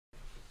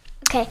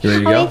Okay. You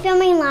ready to Are go? we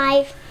filming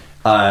live?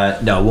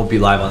 No, it won't be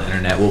live on the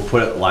internet. We'll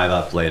put it live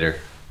up later.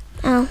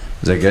 Oh.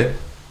 Is that good?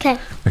 Okay.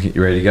 Okay,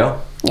 you ready to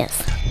go? Yes.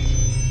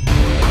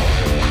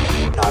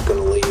 Not gonna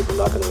leave, I'm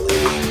not gonna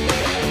leave.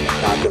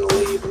 Not gonna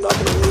leave, I'm not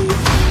gonna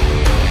leave.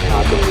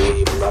 Not gonna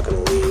leave, I'm not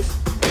gonna leave.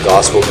 The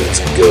gospel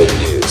means good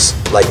news.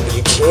 Like,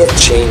 you can't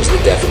change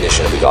the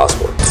definition of the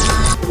gospel.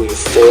 We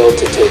failed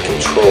to take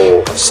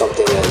control of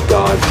something that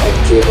God had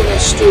given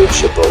us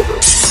stewardship over.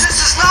 This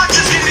is not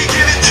just going to be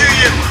given to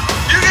you.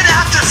 You're going to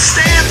have to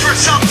stand for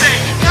something.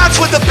 That's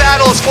what the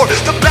battle is for.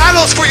 The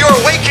battle is for your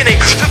awakening.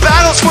 The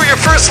battle is for your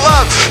first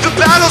love. The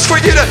battle is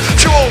for you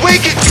to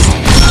awaken.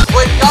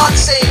 When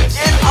God's saying,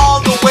 get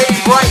on the way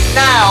right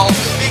now,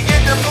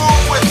 begin to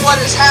move with what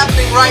is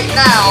happening right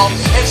now,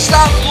 and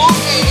stop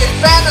looking and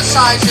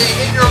fantasizing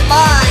in your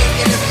mind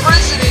and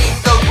imprisoning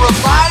the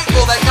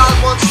revival that God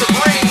wants to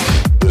bring.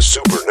 The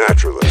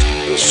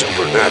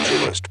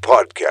Supernaturalist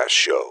Podcast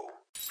Show.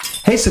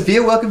 Hey,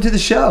 Sophia, welcome to the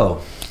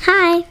show.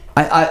 Hi.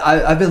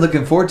 I've been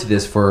looking forward to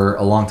this for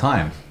a long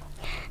time.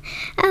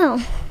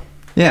 Oh.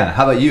 Yeah,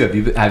 how about you?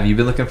 Have you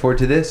been looking forward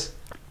to this?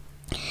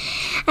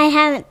 I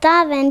haven't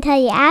thought of it until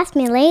you asked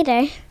me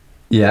later.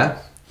 Yeah.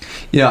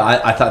 You know,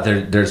 I thought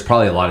there's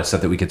probably a lot of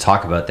stuff that we could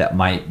talk about that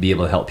might be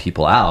able to help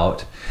people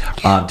out.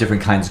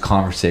 Different kinds of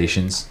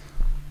conversations.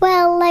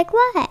 Well, like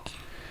what?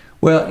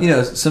 Well, you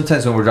know,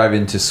 sometimes when we're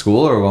driving to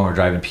school or when we're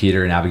driving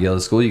Peter and Abigail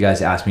to school, you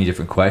guys ask me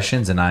different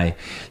questions and I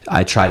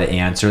try to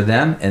answer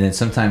them. And then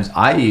sometimes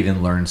I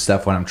even learn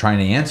stuff when I'm trying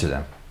to answer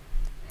them.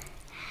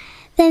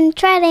 Then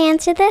try to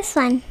answer this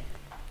one.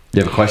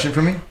 You have a question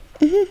for me?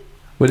 Mm-hmm.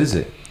 What is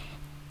it?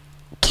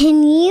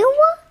 Can you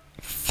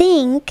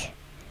think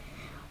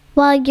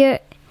while you're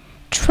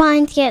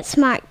trying to get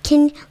smart?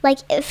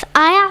 If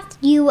I asked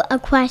you a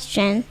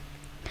question,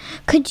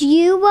 could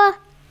you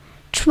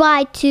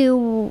try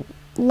to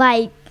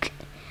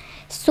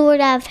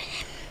sort of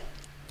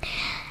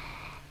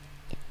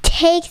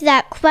take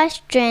that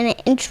question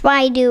and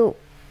try to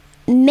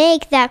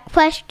make that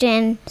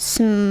question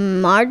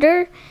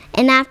smarter?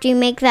 And after you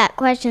make that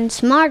question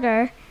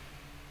smarter,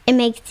 it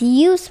makes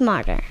you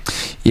smarter.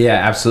 Yeah,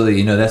 absolutely.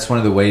 You know, that's one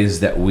of the ways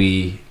that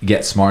we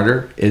get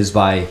smarter is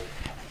by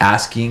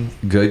asking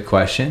good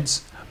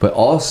questions, but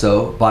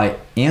also by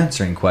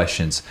answering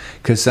questions.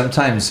 Because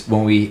sometimes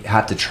when we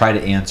have to try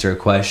to answer a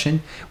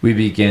question, we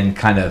begin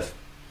kind of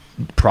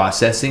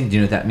processing. Do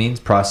you know what that means?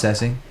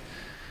 Processing?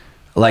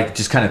 Like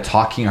just kind of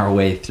talking our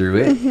way through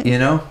it, you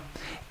know?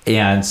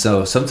 And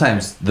so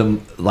sometimes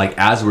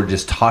as we're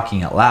just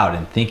talking out loud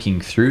and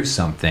thinking through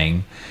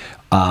something,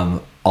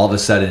 all of a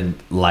sudden,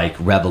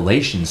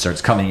 revelation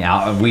starts coming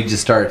out, and we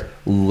just start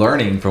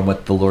learning from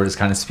what the Lord is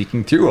kind of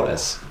speaking through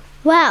us.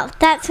 Wow,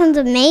 that sounds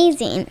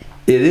amazing.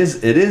 It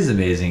is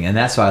amazing, and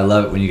that's why I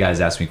love it when you guys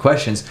ask me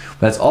questions.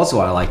 But that's also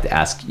why I like to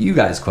ask you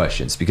guys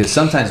questions, because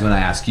sometimes when I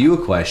ask you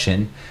a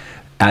question,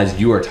 as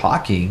you are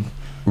talking,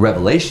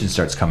 revelation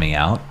starts coming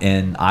out,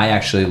 and I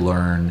actually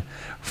learn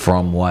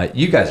from what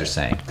you guys are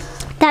saying.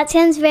 That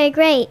sounds very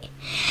great.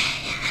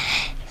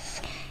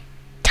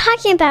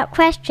 Talking about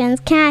questions,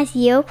 can I ask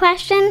you a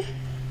question?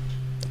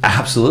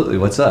 Absolutely.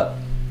 What's up?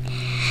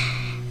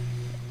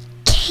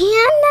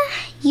 Can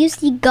you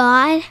see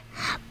God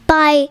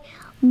by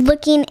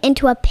looking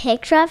into a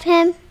picture of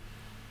Him?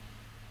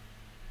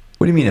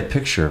 What do you mean a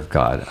picture of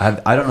God?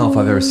 I don't know if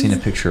I've ever seen a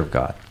picture of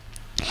God.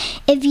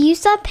 If you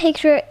saw a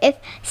picture, if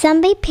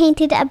somebody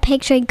painted a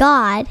picture of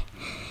God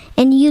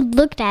and you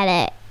looked at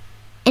it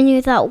and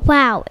you thought,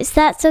 wow, is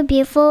that so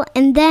beautiful?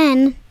 And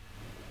then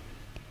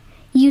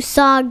you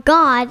saw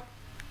God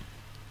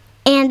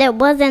and it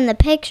was in the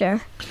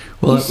picture.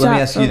 Well, let me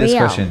ask you this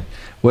question.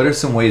 What are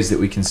some ways that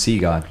we can see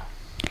God?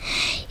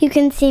 You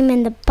can see Him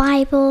in the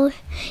Bible.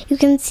 You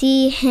can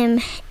see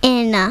Him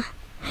in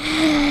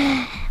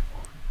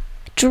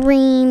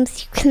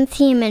dreams. You can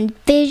see Him in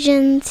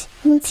visions.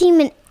 You can see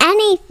Him in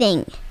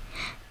anything.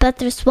 But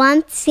there's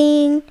one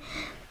thing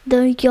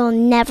that you'll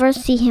never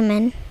see Him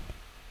in.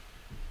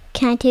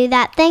 Can I tell you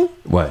that thing?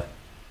 What?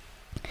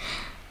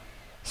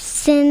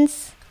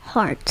 Sin's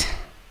heart.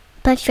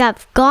 But if you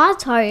have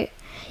God's heart,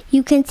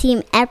 you can see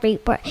Him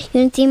everywhere. You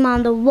can see Him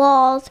on the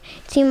walls.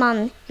 You can see Him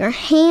on your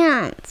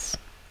hands.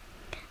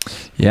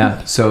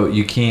 Yeah, so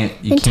you can't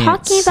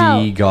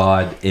see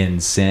God in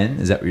sin.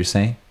 Is that what you're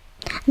saying?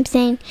 I'm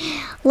saying,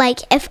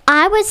 if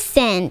I was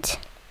sinned,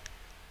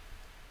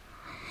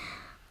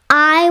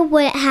 I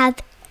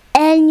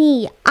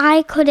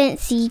couldn't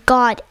see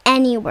God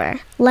anywhere.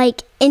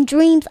 In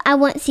dreams, I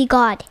wouldn't see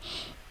God.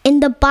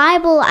 In the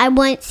Bible, I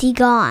wouldn't see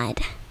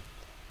God.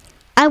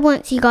 I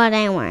wouldn't see God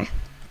anywhere.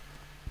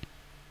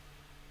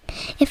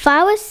 If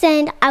I was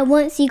sinned, I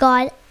wouldn't see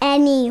God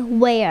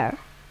anywhere.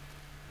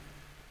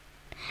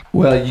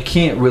 Well, you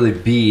can't really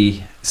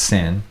be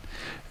sin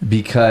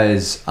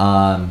because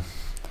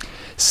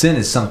sin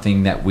is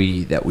something that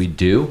we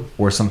do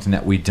or something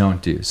that we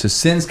don't do. So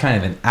sin's kind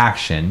of an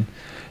action,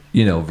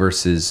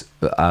 versus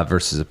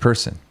a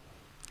person,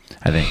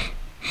 I think.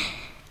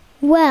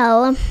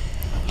 Well,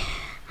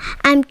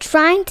 I'm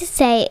trying to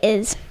say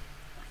is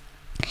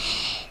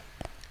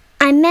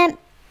I meant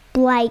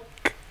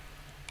like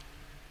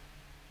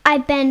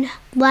I've been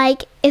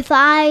like if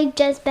I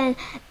just been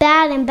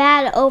bad and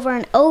bad over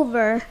and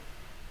over,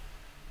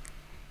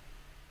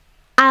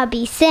 I'll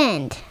be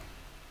sinned.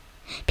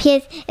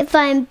 Because if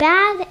I'm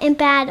bad and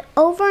bad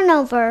over and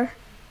over,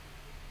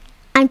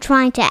 I'm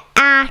trying to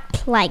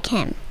act like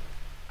him.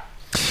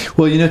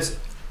 Well,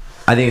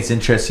 I think it's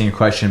interesting your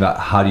question about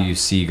how do you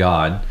see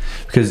God,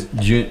 because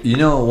you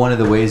know one of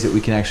the ways that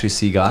we can actually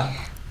see God?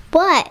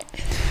 What?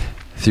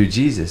 Through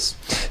Jesus.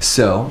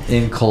 So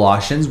in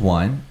Colossians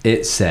 1,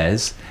 it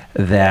says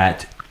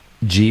that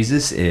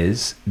Jesus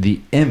is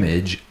the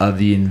image of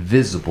the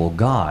invisible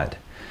God.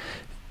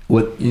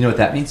 You know what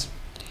that means?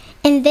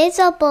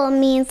 Invisible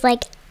means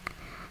like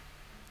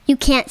you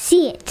can't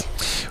see it.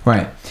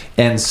 Right.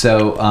 And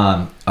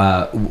so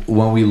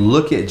when we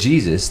look at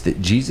Jesus,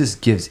 that Jesus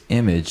gives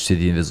image to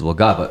the invisible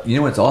God. But you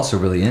know what's also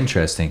really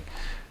interesting?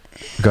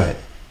 Go ahead.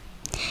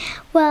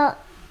 Well,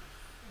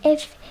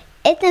 if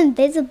it's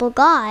invisible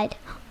God,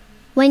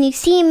 when you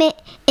see him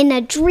in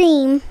a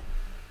dream,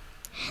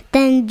 the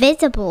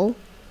invisible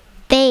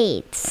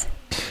fades.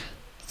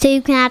 So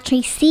you can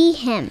actually see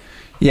him.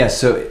 Yeah,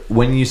 so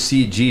when you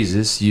see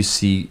Jesus, you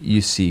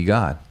see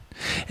God.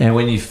 And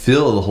when you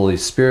feel the Holy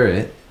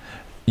Spirit,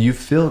 you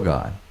feel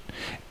God.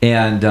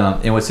 And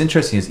what's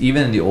interesting is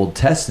even in the Old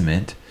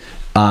Testament,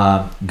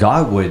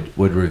 God would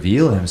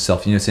reveal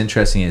himself. It's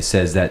interesting. It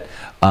says that,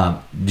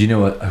 do you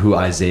know who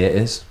Isaiah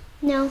is?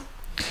 No.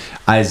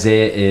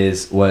 Isaiah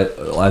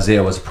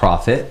was a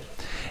prophet.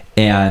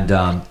 And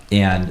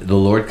the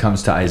Lord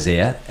comes to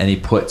Isaiah and he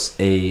puts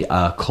a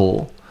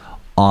coal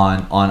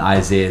on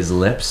Isaiah's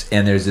lips,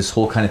 and there's this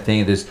whole kind of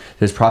thing.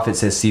 There's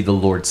prophets that see the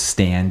Lord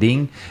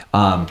standing.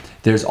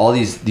 There's all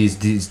these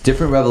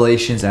different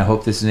revelations, and I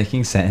hope this is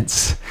making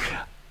sense.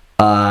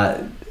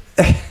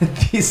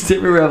 These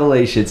different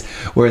revelations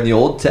where in the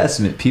Old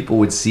Testament people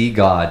would see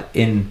God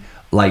in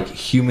like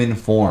human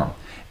form.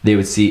 They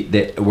would see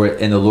that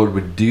and the Lord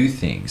would do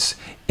things,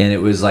 and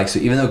it was like, so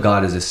even though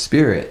God is a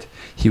spirit,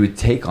 he would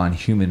take on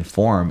human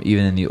form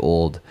even in the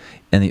Old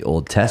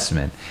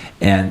Testament.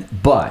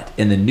 But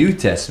in the New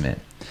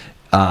Testament,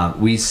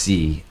 we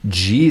see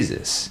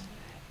Jesus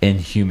in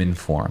human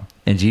form.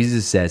 And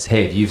Jesus says,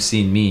 hey, if you've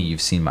seen me,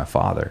 you've seen my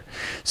Father.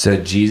 So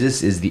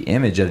Jesus is the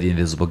image of the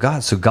invisible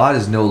God. So God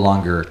is no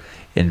longer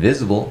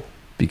invisible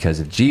because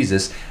of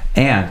Jesus.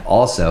 And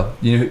also,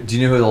 do you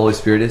know who the Holy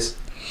Spirit is?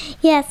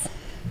 Yes.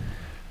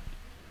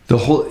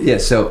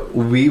 So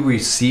we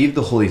receive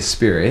the Holy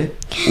Spirit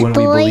when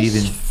we believe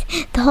in...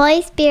 The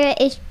Holy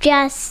Spirit is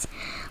just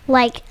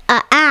like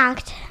an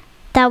act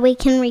that we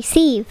can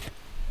receive.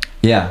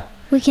 Yeah.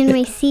 We can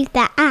receive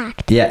that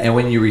act. Yeah, and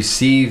when you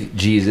receive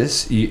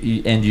Jesus,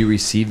 you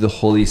receive the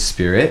Holy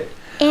Spirit.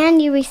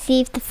 And you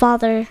receive the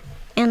Father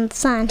and the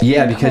Son.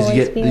 Yeah, and because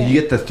you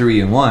get the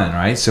 3 in 1,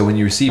 right? So when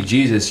you receive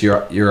Jesus,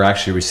 you're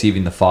actually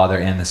receiving the Father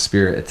and the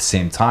Spirit at the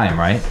same time,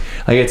 right?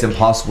 Like it's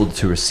impossible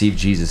to receive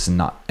Jesus and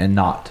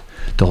not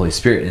the Holy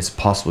Spirit. It's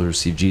possible to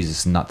receive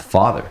Jesus and not the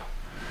Father.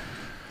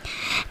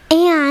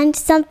 And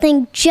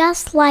something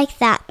just like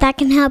that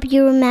can help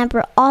you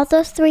remember all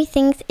those 3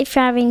 things if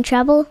you're having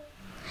trouble.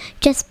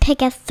 Just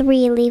pick a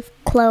 3-leaf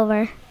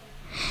clover.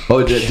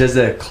 Oh, does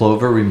the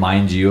clover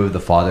remind you of the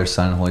Father,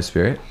 Son, and Holy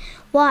Spirit?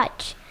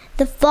 Watch.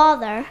 The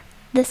Father,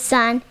 the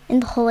Son,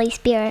 and the Holy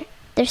Spirit.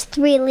 There's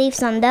 3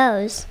 leaves on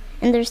those.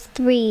 And there's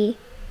 3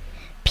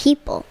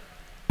 people.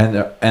 And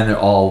they're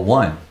all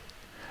one.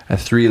 A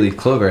 3-leaf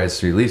clover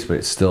has 3 leaves, but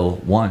it's still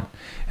one.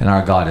 And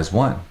our God is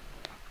one.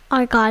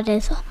 Our God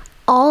is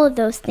all of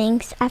those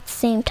things at the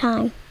same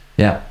time.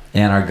 Yeah,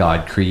 and our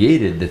God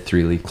created the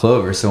 3-leaf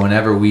clover. So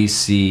whenever we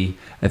see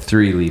a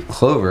 3-leaf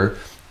clover,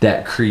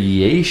 that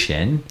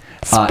creation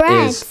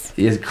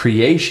is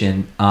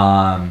creation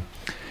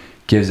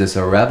gives us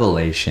a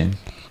revelation.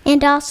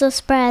 And also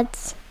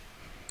spreads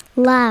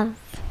love.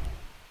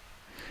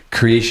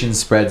 Creation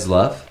spreads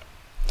love?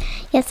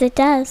 Yes, it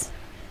does.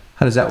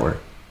 How does that work?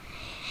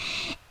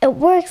 It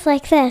works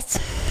like this.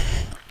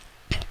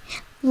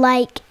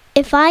 Like,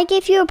 if I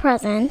give you a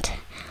present,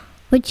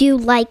 would you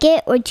like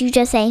it, or would you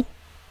just say,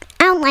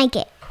 I don't like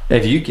it?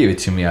 If you give it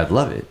to me, I'd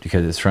love it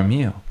because it's from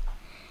you.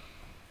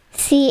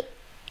 See,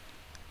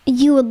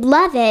 you would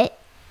love it,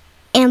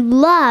 and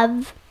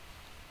love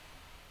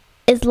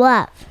is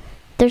love.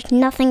 There's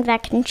nothing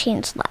that can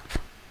change love.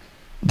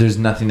 There's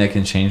nothing that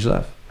can change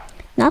love?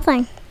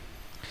 Nothing.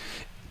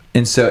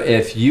 And so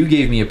if you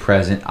gave me a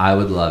present, I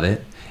would love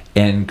it.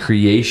 And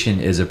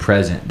creation is a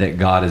present that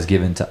God has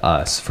given to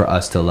us for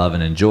us to love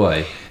and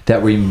enjoy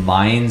that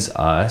reminds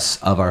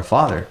us of our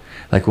Father.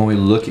 Like when we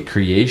look at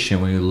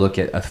creation, when we look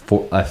at a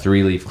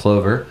 3-leaf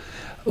clover,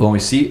 when we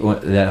see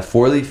that a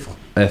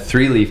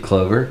 3-leaf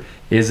clover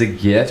is a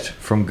gift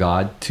from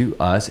God to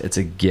us. It's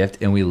a gift,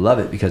 and we love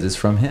it because it's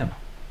from Him.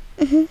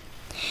 Mm-hmm.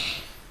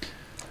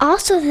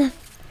 Also, the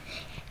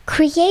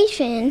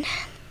creation,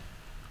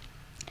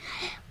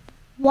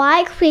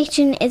 why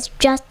creation is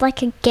just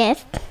like a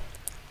gift,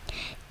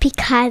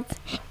 because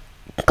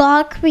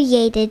God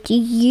created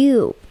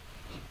you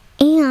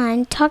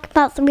And talk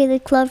about 3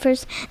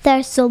 clovers that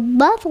are so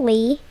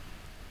lovely.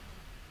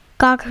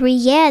 God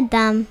created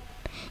them.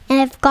 And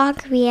if God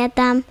created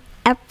them,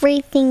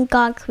 everything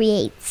God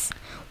creates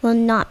will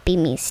not be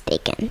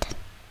mistaken.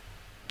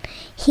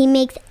 He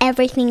makes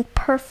everything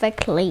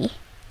perfectly.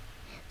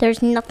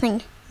 There's no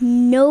thing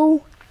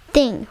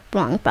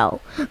wrong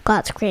about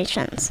God's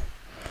creations.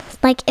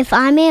 Like if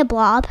I made a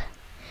blob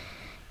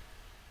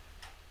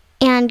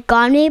and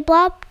God made a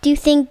blob, do you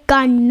think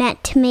God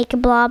meant to make a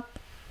blob?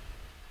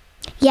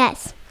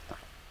 Yes,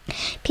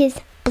 because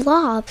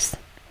blobs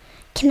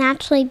can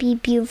actually be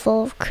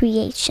beautiful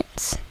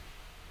creations.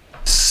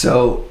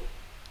 So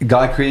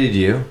God created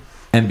you,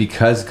 and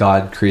because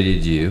God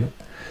created you,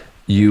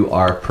 you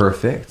are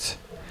perfect.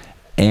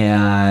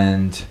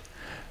 And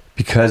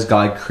because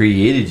God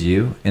created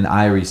you and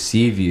I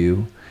receive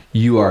you,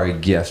 you are a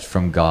gift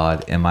from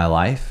God in my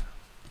life.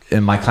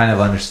 Am I kind of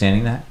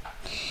understanding that?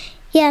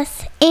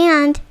 Yes,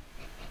 and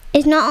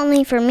it's not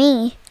only for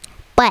me,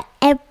 but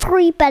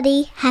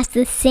everybody has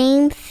the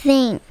same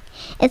thing.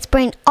 It's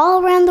spread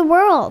all around the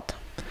world.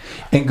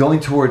 And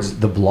going towards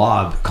the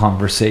blob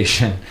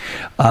conversation,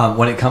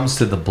 when it comes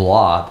to the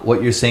blob,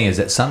 what you're saying is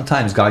that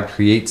sometimes God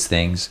creates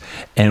things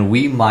and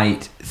we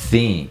might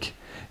think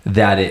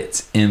that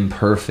it's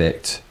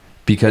imperfect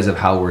because of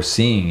how we're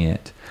seeing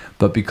it.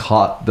 But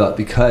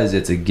because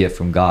it's a gift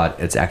from God,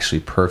 it's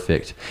actually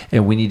perfect.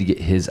 And we need to get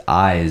his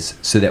eyes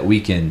so that we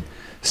can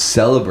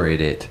celebrate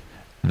it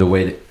the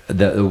way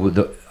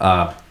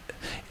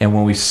and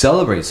when we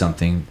celebrate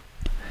something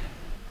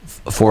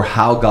for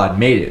how God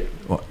made it,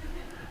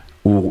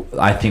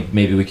 I think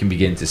maybe we can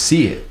begin to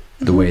see it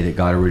the way that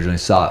God originally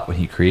saw it when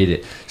he created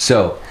it.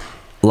 So,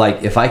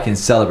 like if I can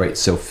celebrate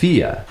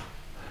Sophia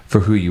for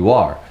who you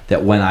are,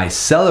 that when I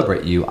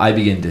celebrate you, I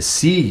begin to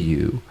see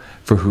you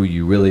for who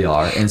you really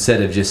are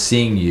instead of just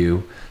seeing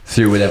you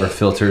through whatever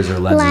filters or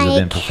lenses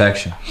of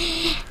imperfection.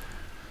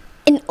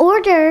 In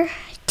order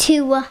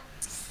to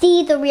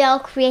see the real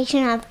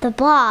creation of the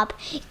blob,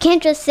 you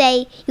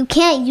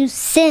can't use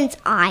sin's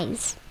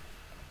eyes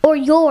or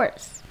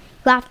yours.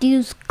 You have to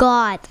use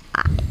God's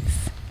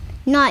eyes.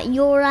 Not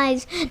your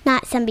eyes,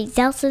 not somebody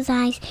else's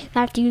eyes. You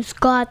have to use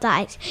God's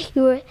eyes.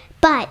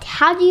 But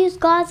how do you use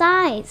God's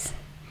eyes?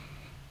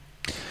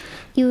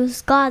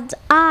 Use God's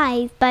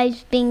eyes by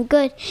just being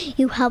good.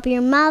 You help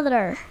your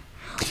mother.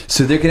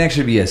 So there can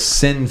actually be a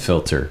sin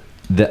filter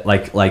that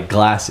like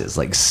glasses,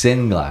 like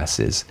sin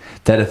glasses,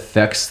 that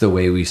affects the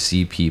way we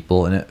see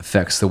people, and it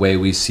affects the way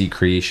we see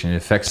creation. It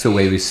affects the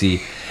way we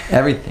see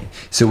everything.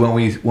 So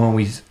when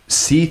we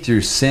see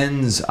through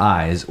sin's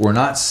eyes, we're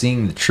not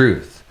seeing the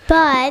truth.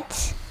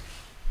 But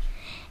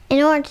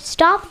in order to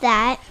stop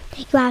that,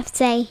 you have to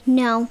say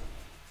no.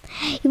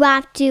 You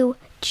have to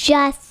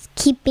just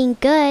keep being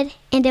good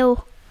and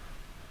it'll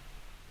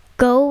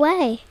go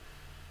away.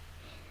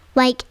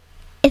 Like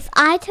if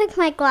I took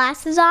my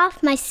glasses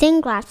off, my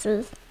sin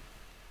glasses,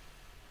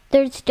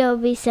 there'd still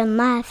be some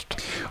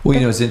left. Well,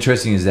 you know, what's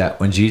interesting is that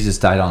when Jesus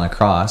died on the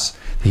cross,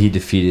 he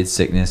defeated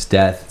sickness,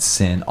 death,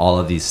 sin, all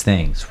of these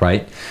things,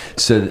 right?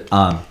 So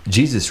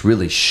Jesus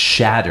really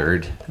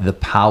shattered the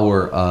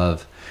power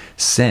of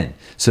sin.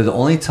 So the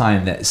only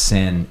time that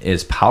sin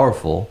is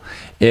powerful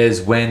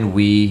is when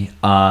we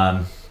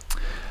won't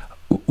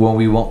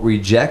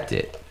reject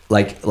it.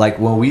 Like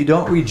when we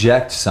don't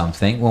reject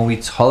something, when we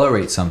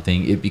tolerate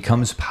something, it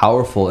becomes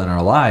powerful in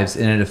our lives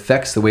and it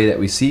affects the way that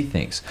we see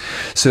things.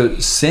 So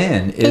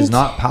sin is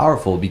not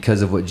powerful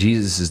because of what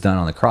Jesus has done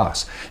on the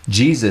cross.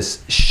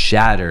 Jesus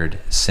shattered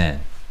sin.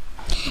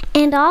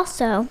 And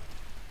also,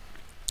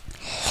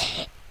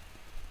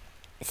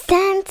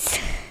 since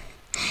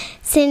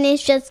sin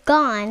is just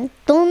gone,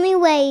 the only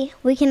way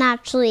we can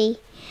actually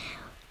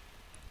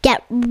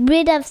get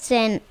rid of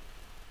sin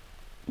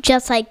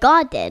just like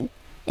God did,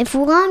 if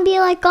we want to be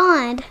like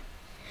God,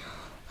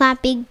 we have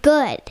to be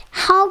good.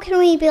 How can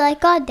we be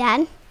like God,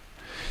 Dad?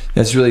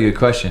 That's a really good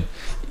question.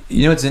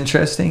 You know what's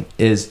interesting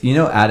is, you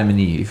know Adam and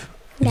Eve?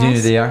 Yes. Do you know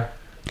who they are?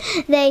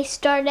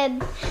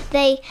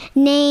 They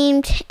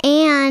named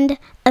and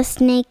a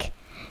snake.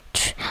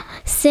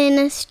 Sin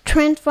is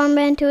transformed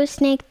into a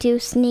snake to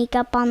sneak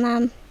up on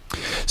them.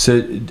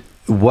 So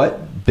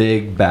what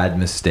big bad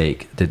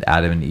mistake did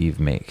Adam and Eve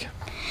make?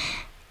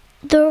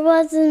 There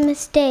was a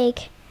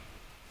mistake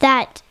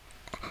that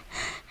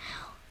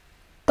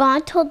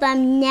God told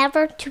them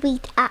never to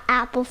eat an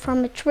apple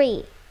from a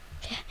tree.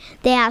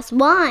 They asked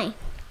why.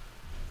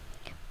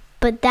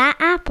 But that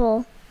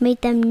apple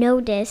made them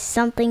notice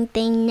something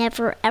they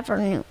never ever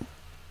knew.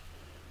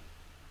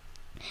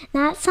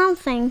 That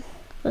something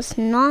was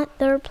not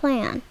their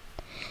plan,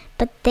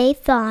 but they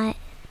thought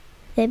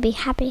they'd be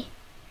happy.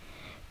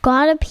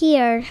 God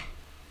appeared,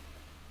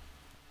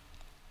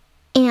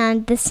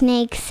 and the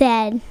snake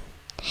said,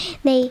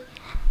 they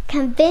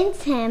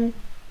convinced him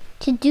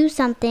to do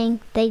something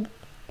they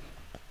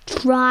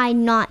tried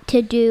not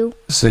to do.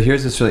 So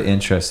here's what's really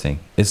interesting.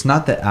 It's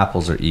not that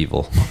apples are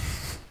evil,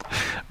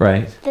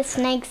 right? The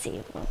snake's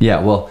evil. Yeah,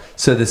 well,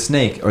 so the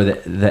snake, or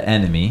the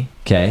enemy,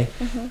 okay,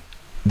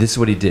 This is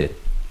what he did.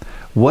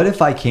 What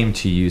if I came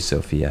to you,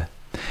 Sophia,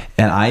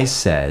 and I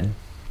said,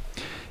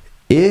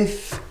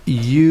 if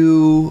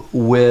you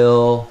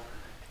will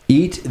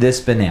eat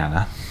this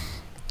banana,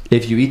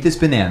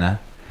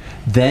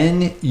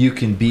 then you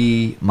can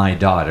be my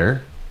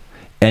daughter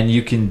and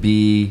you can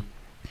be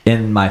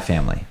in my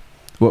family.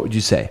 What would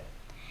you say?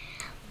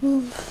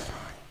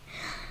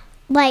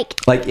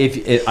 Like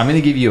if I'm going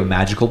to give you a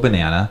magical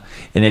banana,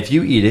 and if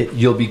you eat it,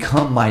 you'll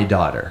become my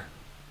daughter.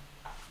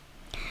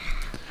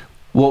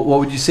 What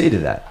would you say to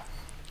that?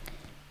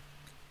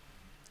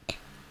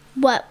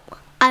 what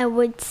I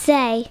would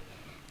say,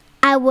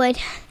 I would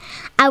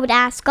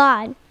ask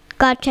God,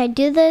 should I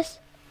do this,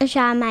 or should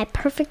I have my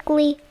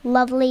perfectly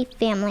lovely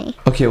family?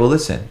 Okay, well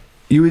listen.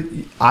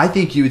 I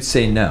think you would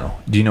say no.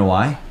 Do you know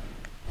why?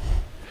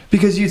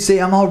 Because you'd say,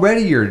 I'm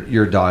already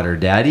your daughter,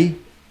 Daddy.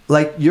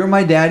 Like, you're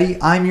my daddy,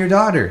 I'm your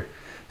daughter.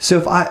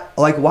 So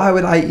why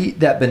would I eat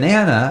that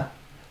banana?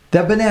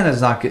 That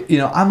banana's not good.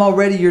 I'm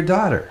already your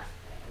daughter.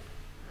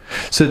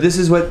 So this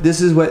is what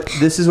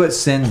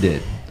sin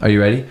did. Are you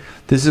ready?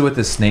 This is what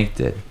the snake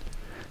did.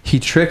 He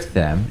tricked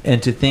them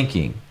into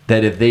thinking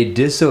that if they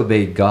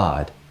disobeyed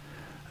God,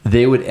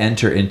 they would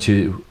enter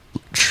into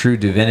true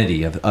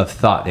divinity of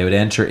thought. They would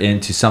enter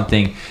into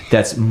something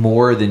that's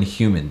more than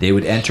human. They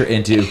would enter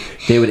into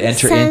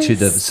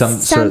some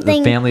sort of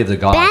the family of the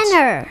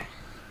gods.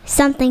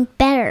 Something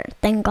better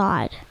than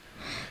God.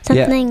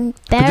 Something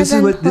better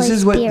than Holy Spirit. This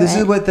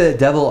is what the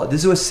devil,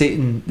 this is what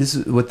Satan, this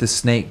is what the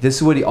snake, this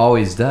is what he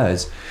always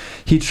does.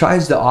 He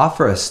tries to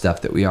offer us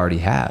stuff that we already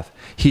have.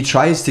 He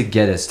tries to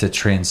get us to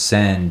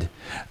transcend,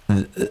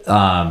 he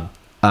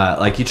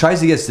tries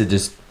to get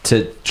us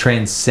to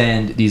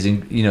transcend these,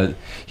 he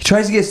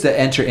tries to get us to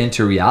enter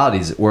into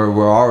realities where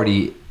we're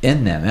already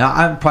in them. And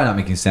I'm probably not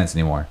making sense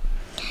anymore.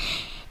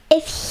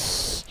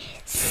 It's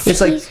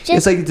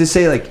like to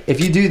say, like,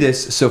 if you do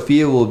this,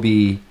 Sophia will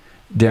be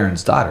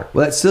Darren's daughter.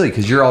 Well, that's silly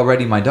because you're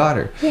already my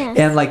daughter. Yes.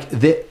 And like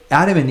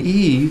Adam and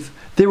Eve,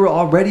 they were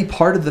already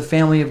part of the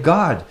family of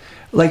God.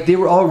 Like, they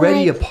were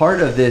already a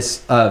part of this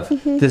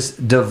this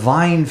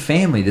divine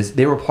family.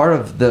 They were part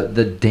of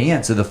the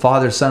dance of the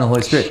Father, Son, and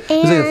Holy Spirit.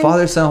 It was like the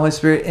Father, Son, and Holy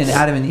Spirit and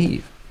Adam and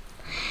Eve.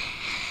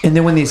 And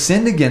then when they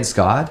sinned against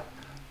God,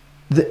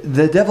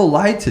 the devil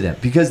lied to them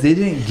because they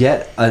didn't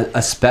get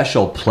a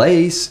special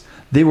place.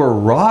 They were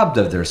robbed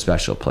of their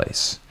special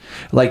place.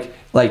 Like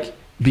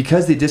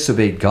because they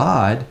disobeyed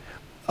God,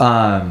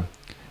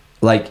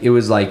 it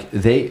was like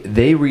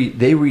they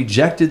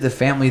rejected the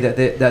family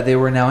that they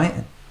were now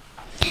in.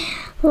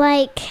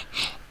 Like,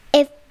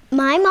 if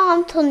my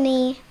mom told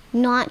me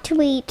not to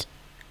eat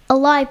a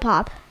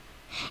lollipop,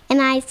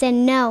 and I said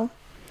no,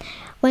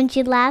 when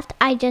she left,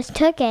 I just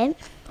took it,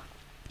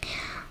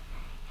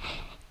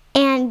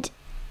 and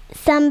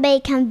somebody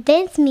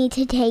convinced me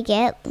to take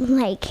it.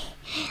 Like,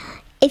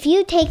 if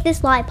you take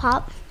this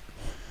lollipop,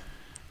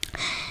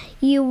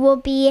 you will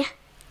be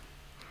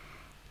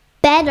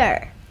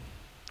better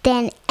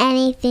than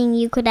anything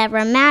you could ever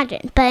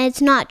imagine. But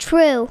it's not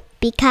true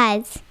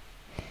because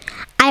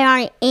I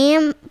already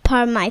am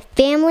part of my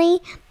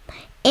family,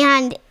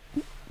 and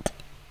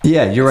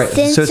yeah, you're right.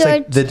 So it's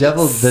like the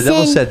devil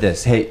said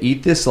this: "Hey,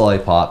 eat this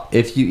lollipop.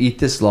 If you eat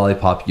this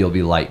lollipop, you'll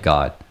be like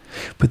God."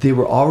 But they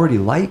were already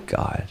like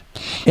God,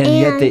 and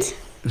yet they.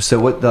 So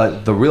what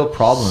the real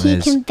problem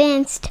is? He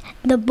convinced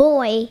the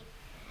boy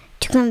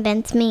to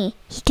convince me.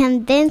 He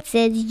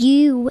convinces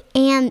you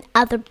and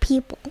other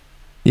people.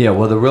 Yeah,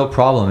 well, the real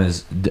problem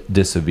is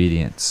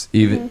disobedience.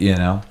 Even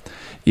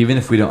even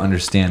if we don't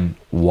understand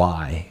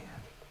why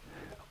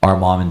our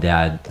mom and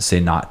dad say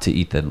not to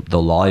eat the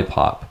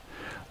lollipop,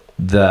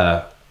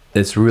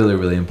 it's really,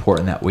 really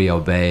important that we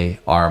obey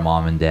our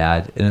mom and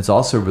dad, and it's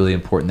also really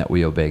important that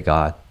we obey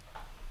God.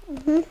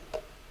 Mm-hmm.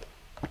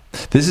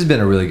 This has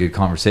been a really good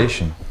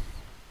conversation.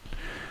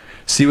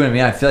 See what I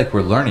mean? I feel like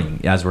we're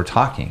learning as we're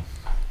talking.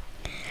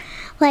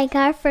 Like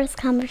our first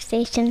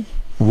conversation.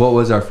 What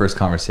was our first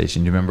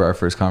conversation? Do you remember our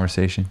first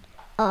conversation?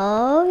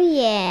 Oh,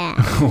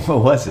 yeah.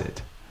 What was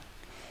it?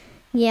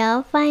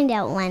 You'll find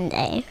out one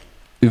day.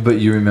 But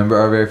you remember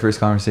our very first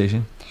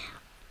conversation?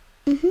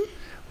 Mm-hmm.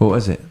 What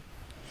was it?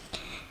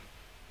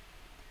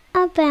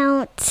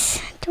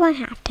 About... Do I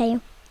have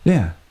to?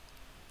 Yeah.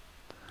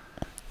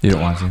 You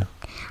don't want to?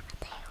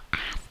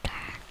 After.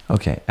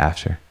 Okay,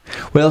 after.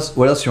 What else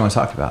do you want to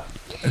talk about?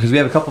 Because we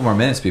have a couple more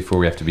minutes before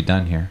we have to be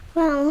done here.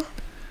 Well...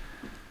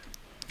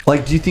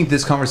 Like, do you think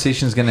this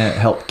conversation is going to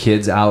help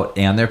kids out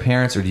and their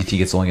parents, or do you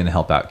think it's only going to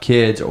help out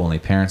kids or only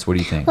parents? What do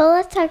you think? Well,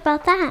 let's talk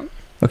about that.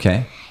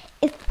 Okay.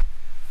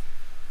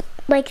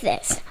 Like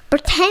this.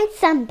 Pretend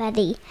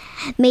somebody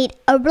made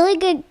a really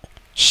good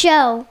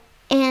show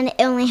and it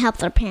only helped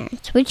their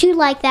parents. Would you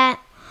like that?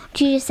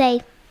 Would you just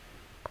say,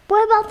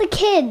 what about the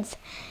kids?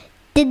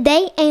 Did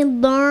they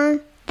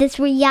learn this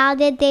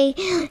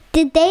reality?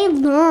 Did they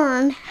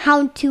learn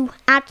how to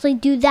actually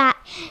do that?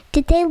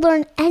 Did they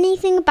learn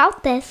anything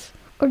about this?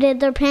 Or did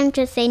their parents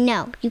just say,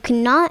 no, you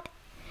cannot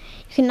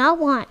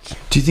watch?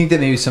 Do you think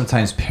that maybe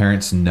sometimes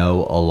parents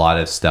know a lot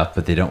of stuff,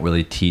 but they don't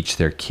really teach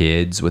their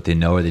kids what they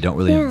know, or they don't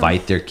really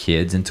invite their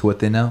kids into what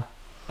they know?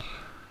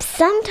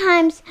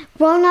 sometimes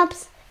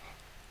grown-ups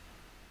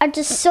are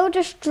just so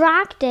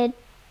distracted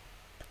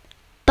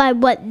by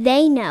what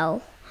they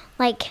know.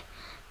 Like,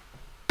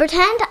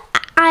 pretend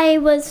I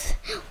was,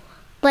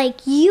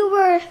 like, you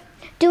were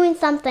doing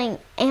something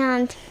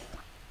and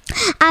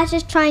I was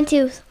just trying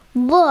to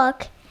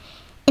look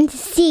and to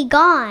see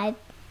God,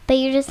 but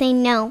you're just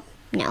saying no.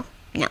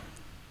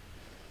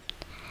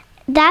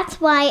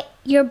 That's why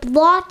you're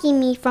blocking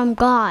me from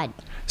God.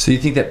 So you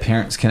think that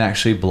parents can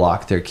actually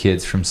block their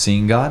kids from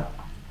seeing God?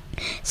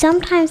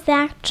 Sometimes they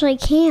actually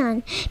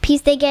can,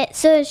 because they get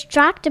so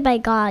distracted by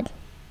God.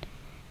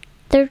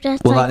 They're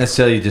just Well, not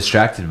necessarily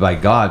distracted by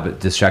God, but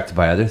distracted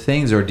by other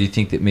things? Or do you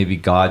think that maybe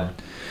God...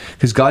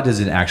 Because God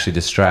doesn't actually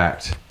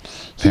distract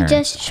parents. He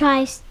just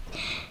tries...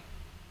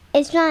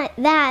 It's not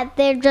that.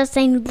 They're just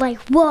saying, like,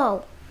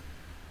 whoa.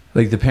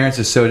 Like the parents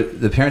are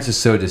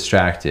so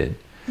distracted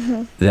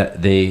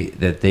that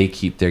they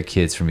keep their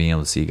kids from being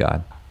able to see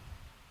God.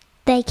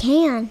 They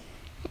can,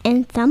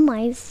 in some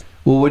ways.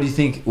 Well, what do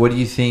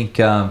you think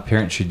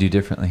parents should do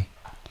differently?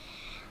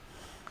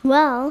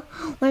 Well,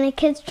 when a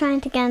kid's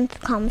trying to get into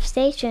the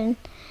conversation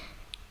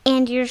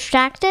and you're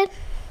distracted,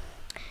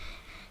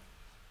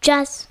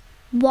 just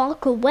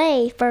walk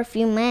away for a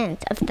few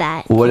minutes of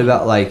that. What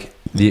about like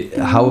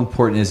how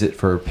important is it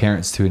for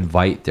parents to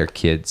invite their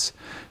kids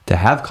to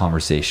have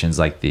conversations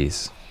like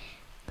these?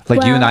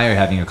 Like you and I are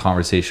having a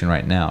conversation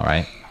right now,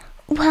 right?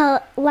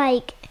 Well,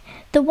 like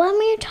the one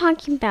we were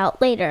talking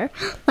about later,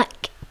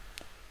 like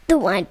the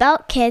one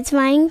about kids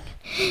having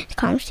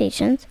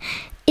conversations,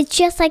 it's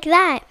just like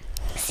that.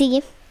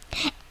 See,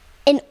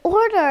 in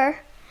order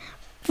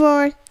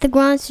for the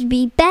grown-ups to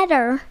be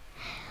better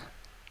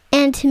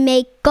and to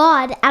make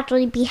God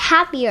actually be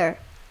happier,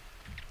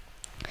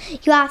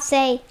 you have to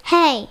say,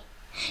 hey,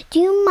 do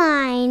you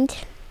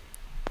mind?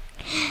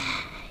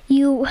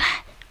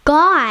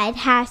 God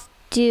has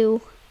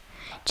to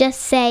just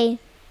say,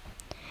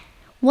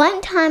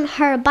 one time I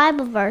heard a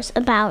Bible verse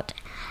about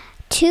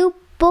two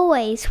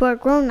boys who are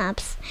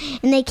grown-ups,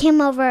 and they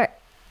came over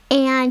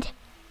and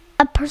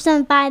a person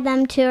invited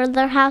them to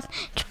their house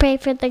to pray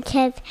for their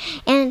kids,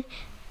 and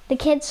the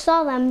kids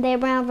saw them. They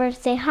ran over to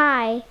say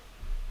hi,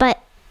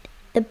 but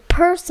the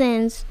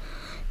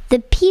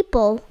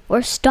people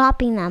were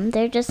stopping them.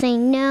 They're just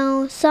saying,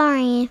 no,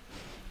 sorry,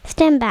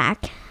 stand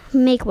back,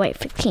 make way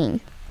for the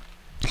king.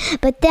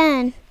 But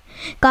then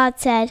God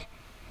said,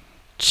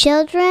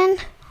 children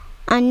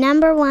are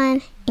number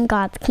one in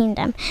God's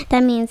kingdom.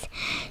 That means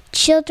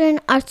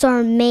children are sort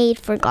of made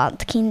for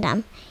God's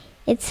kingdom.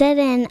 It said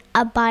in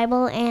a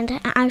Bible,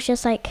 and I was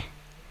just like,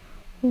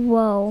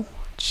 whoa.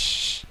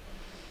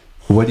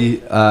 What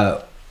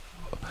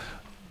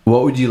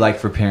would you like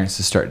for parents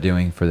to start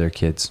doing for their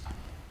kids?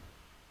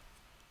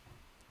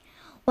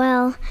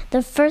 Well,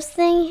 the first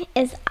thing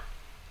is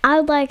I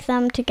would like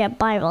them to get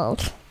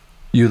Bibles.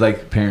 You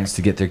like parents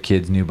to get their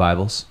kids new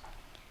Bibles?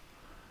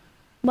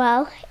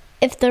 Well,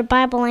 if their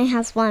Bible only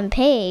has one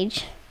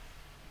page.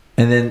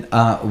 And then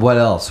what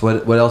else?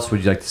 What else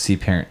would you like to see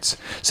parents?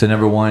 So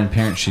number one,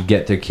 parents should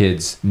get their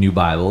kids new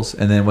Bibles.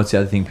 And then what's the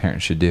other thing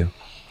parents should do?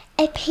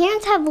 If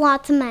parents have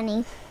lots of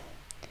money,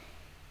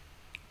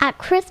 at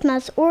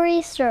Christmas or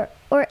Easter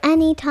or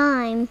any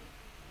time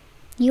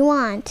you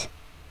want,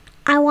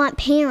 I want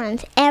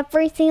parents,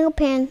 every single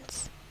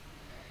parent,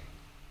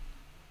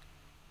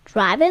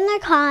 drive in their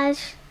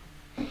cars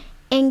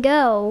and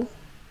go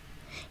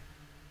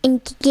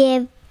and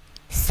give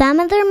some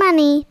of their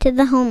money to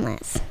the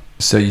homeless.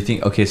 So you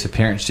think, okay, so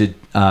parents should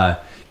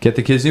get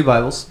the kids new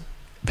Bibles.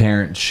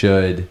 Parents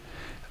should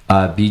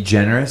be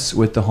generous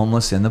with the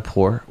homeless and the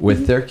poor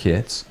with their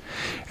kids.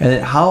 And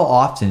then how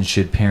often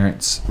should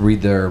parents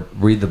read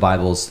the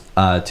Bibles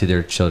to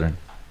their children?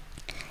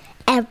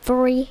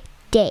 Every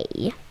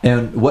day.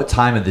 And what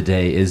time of the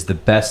day is the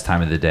best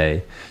time of the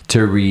day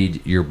to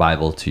read your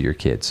Bible to your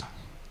kids?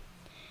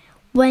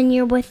 When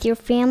you're with your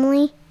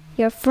family,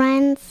 your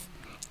friends,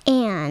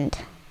 and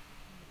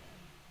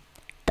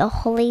the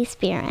Holy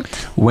Spirit.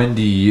 When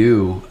do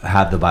you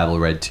have the Bible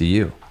read to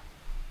you?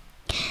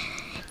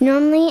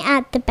 Normally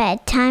at the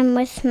bedtime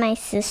with my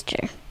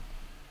sister.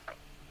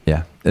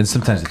 Yeah, and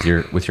sometimes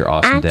with your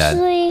awesome dad.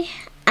 Actually,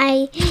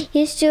 I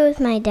used to with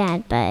my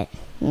dad, but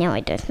now I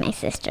do with my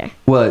sister.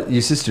 Well,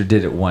 your sister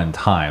did it one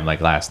time,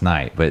 like last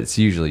night, but it's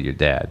usually your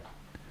dad.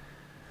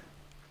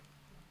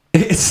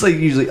 It's like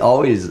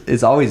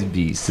it's always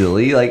me,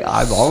 silly. Like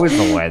I'm always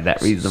the one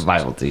that reads the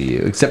Bible to you,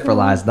 except for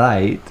last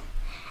night.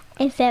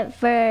 Except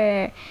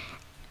for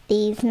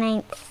these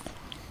nights.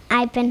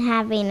 I've been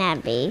having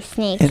Abby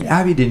sneak. And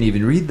Abby didn't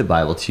even read the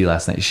Bible to you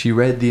last night. She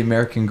read the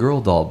American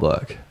Girl doll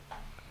book.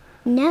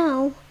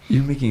 No.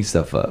 You're making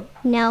stuff up.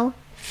 No.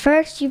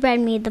 First you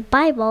read me the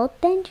Bible,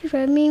 then you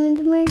read me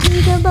the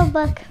American Girl doll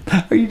book.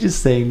 Are you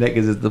just saying that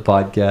because it's the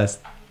podcast?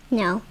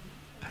 No.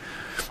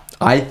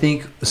 I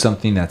think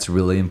something that's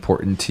really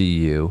important to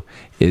you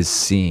is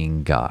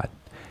seeing God.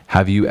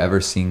 Have you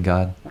ever seen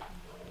God?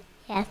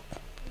 Yes.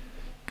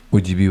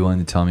 Would you be willing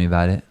to tell me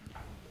about it?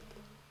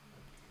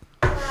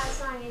 Well,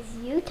 as long as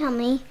you tell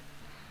me.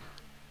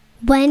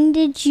 when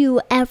did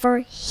you ever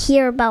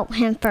hear about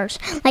him first?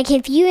 Like,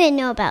 if you didn't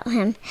know about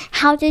him,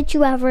 how did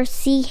you ever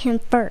see him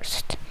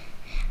first?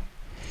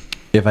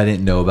 If I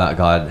didn't know about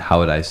God, how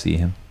would I see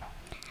him?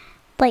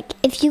 Like,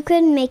 if you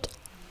could make...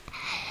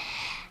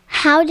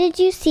 How did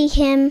you see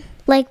him,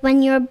 like,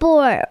 when you're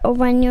bored or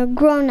when you're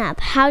grown up?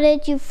 How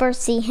did you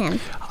first see him?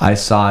 I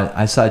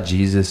saw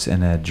Jesus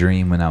in a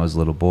dream when I was a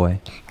little boy.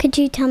 Could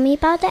you tell me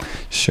about that?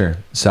 Sure.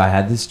 So I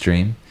had this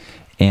dream,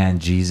 and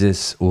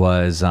Jesus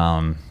was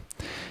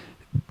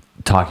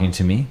talking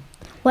to me.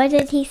 What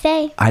did he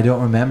say? I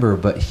don't remember,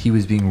 but he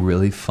was being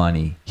really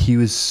funny. He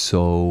was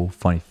so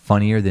funny,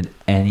 funnier than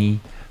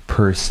any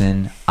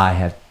person I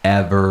have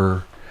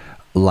ever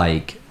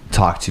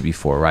talked to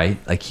before, right?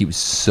 Like, he was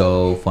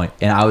so funny,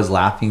 and I was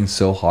laughing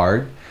so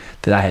hard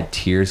that I had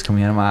tears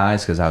coming out of my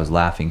eyes because I was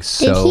laughing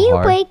so hard. Did he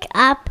wake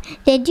up?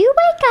 Did you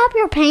wake up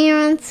your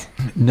parents?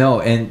 No,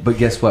 but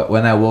guess what?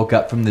 When I woke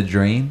up from the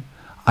dream,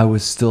 I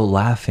was still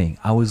laughing.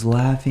 I was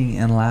laughing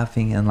and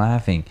laughing and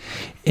laughing,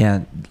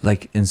 and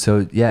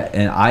so yeah.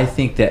 And I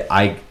think that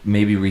I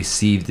maybe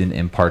received an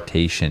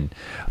impartation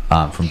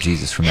from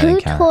Jesus from that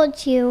encounter. Who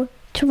told you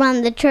to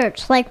run the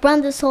church? Like,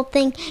 run this whole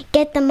thing,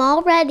 get them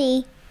all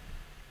ready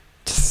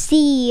to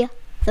see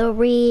the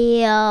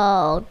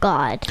real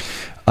God.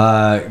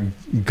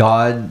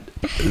 God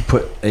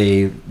put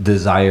a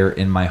desire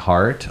in my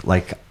heart,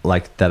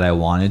 like that I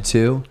wanted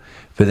to,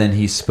 but then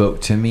he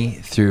spoke to me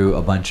through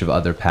a bunch of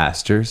other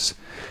pastors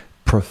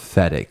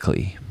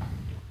prophetically.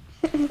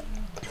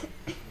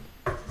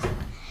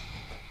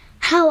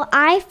 How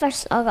I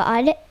first saw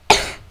God,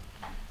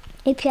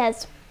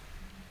 because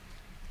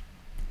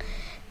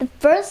the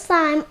first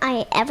time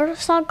I ever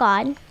saw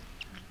God,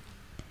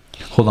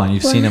 Hold on,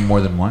 you've seen him more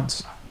than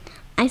once?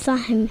 I saw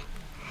him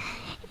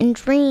in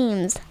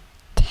dreams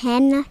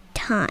 10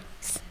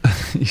 times.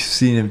 You've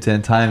seen him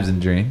 10 times in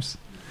dreams?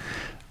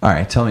 All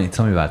right, tell me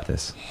about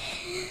this.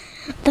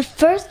 The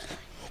first,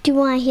 do you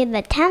want to hear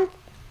the 10th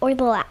or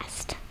the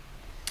last?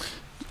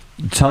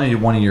 Tell me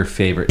one of your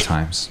favorite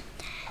times.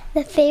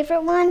 The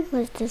favorite one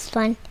was this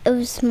one. It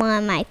was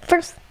one of my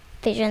first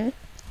visions.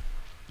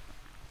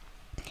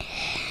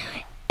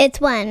 It's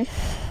when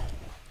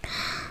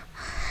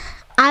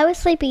I was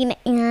sleeping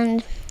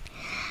and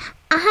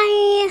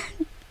I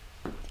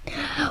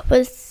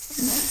was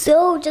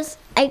so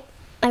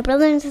my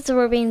brother and sister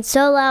were being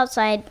so loud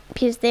outside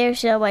because they're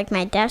so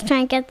my dad's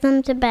trying to get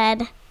them to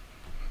bed.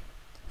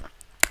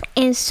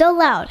 And it's so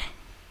loud.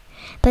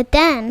 But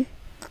then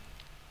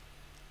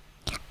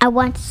I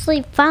went to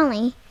sleep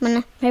finally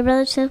when my brother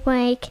and sister were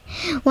awake.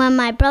 When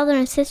my brother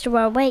and sister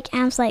were awake,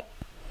 and I was like,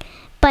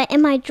 but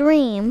in my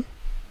dream,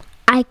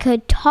 I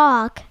could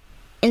talk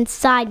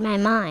inside my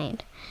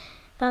mind.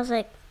 But I was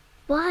like,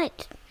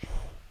 what?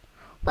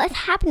 What's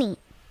happening?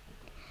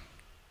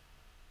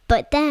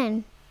 But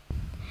then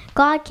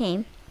God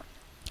came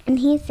and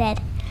he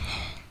said,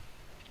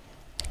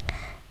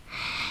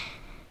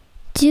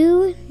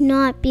 do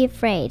not be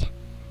afraid,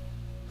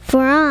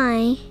 for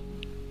I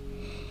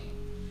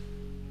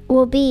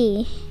will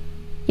be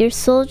your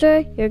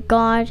soldier, your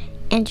God,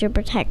 and your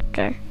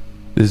protector.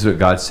 This is what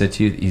God said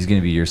to you? He's going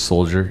to be your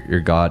soldier, your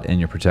God, and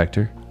your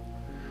protector?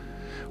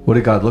 What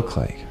did God look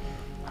like?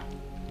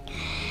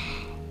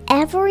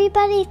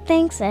 Everybody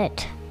thinks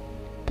it,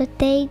 but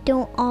they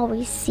don't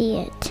always see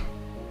it.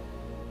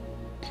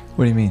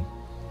 What do you mean?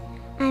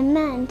 I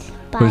meant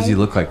by... What does he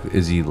look like?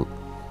 Is he...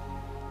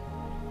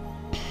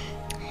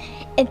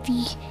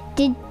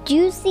 Did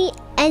you see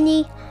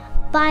any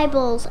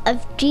Bibles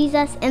of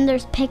Jesus and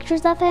there's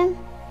pictures of him?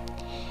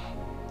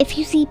 If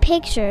you see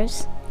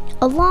pictures,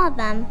 a lot of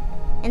them,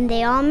 and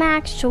they all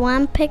match to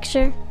one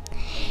picture,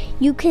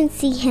 you can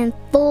see him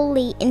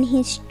fully, and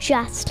he's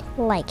just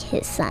like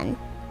his son.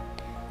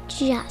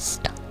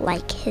 Just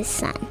like his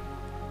son.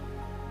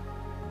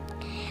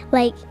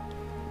 Like,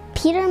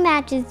 Peter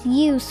matches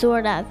you,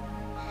 sort of.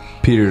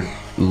 Peter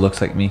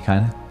looks like me,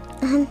 kind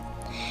of?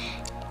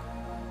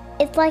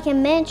 It's like a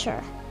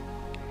miniature.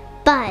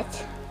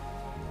 But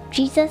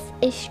Jesus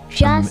is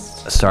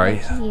just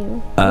like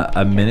you.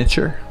 A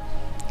miniature?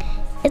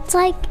 It's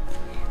like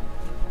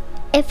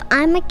if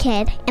I'm a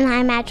kid and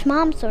I match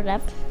mom, sort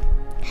of,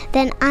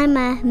 then I'm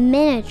a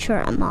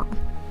miniature mom.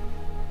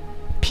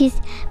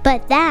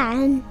 But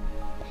then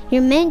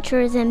your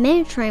miniature isn't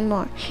miniature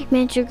anymore. Your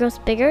miniature goes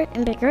bigger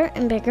and bigger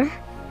and bigger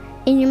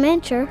in your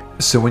miniature.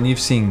 So when you've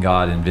seen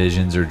God in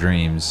visions or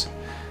dreams,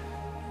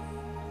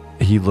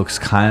 he looks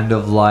kind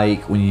of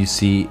like, when you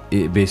see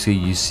it, basically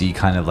you see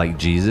kind of like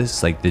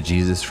Jesus, like the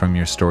Jesus from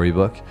your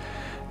storybook.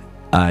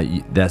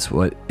 That's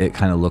what it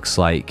kind of looks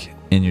like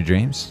in your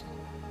dreams.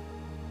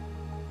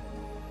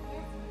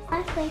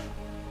 Exactly.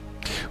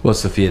 Well,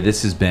 Sophia,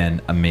 this has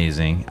been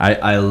amazing.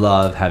 I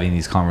love having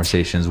these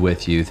conversations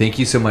with you. Thank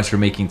you so much for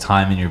making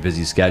time in your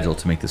busy schedule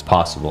to make this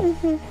possible.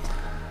 Mm-hmm.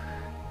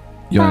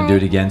 You want to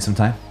do it again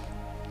sometime?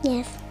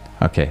 Yes.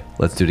 Okay,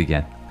 let's do it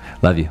again.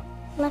 Love you.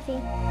 Love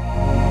you.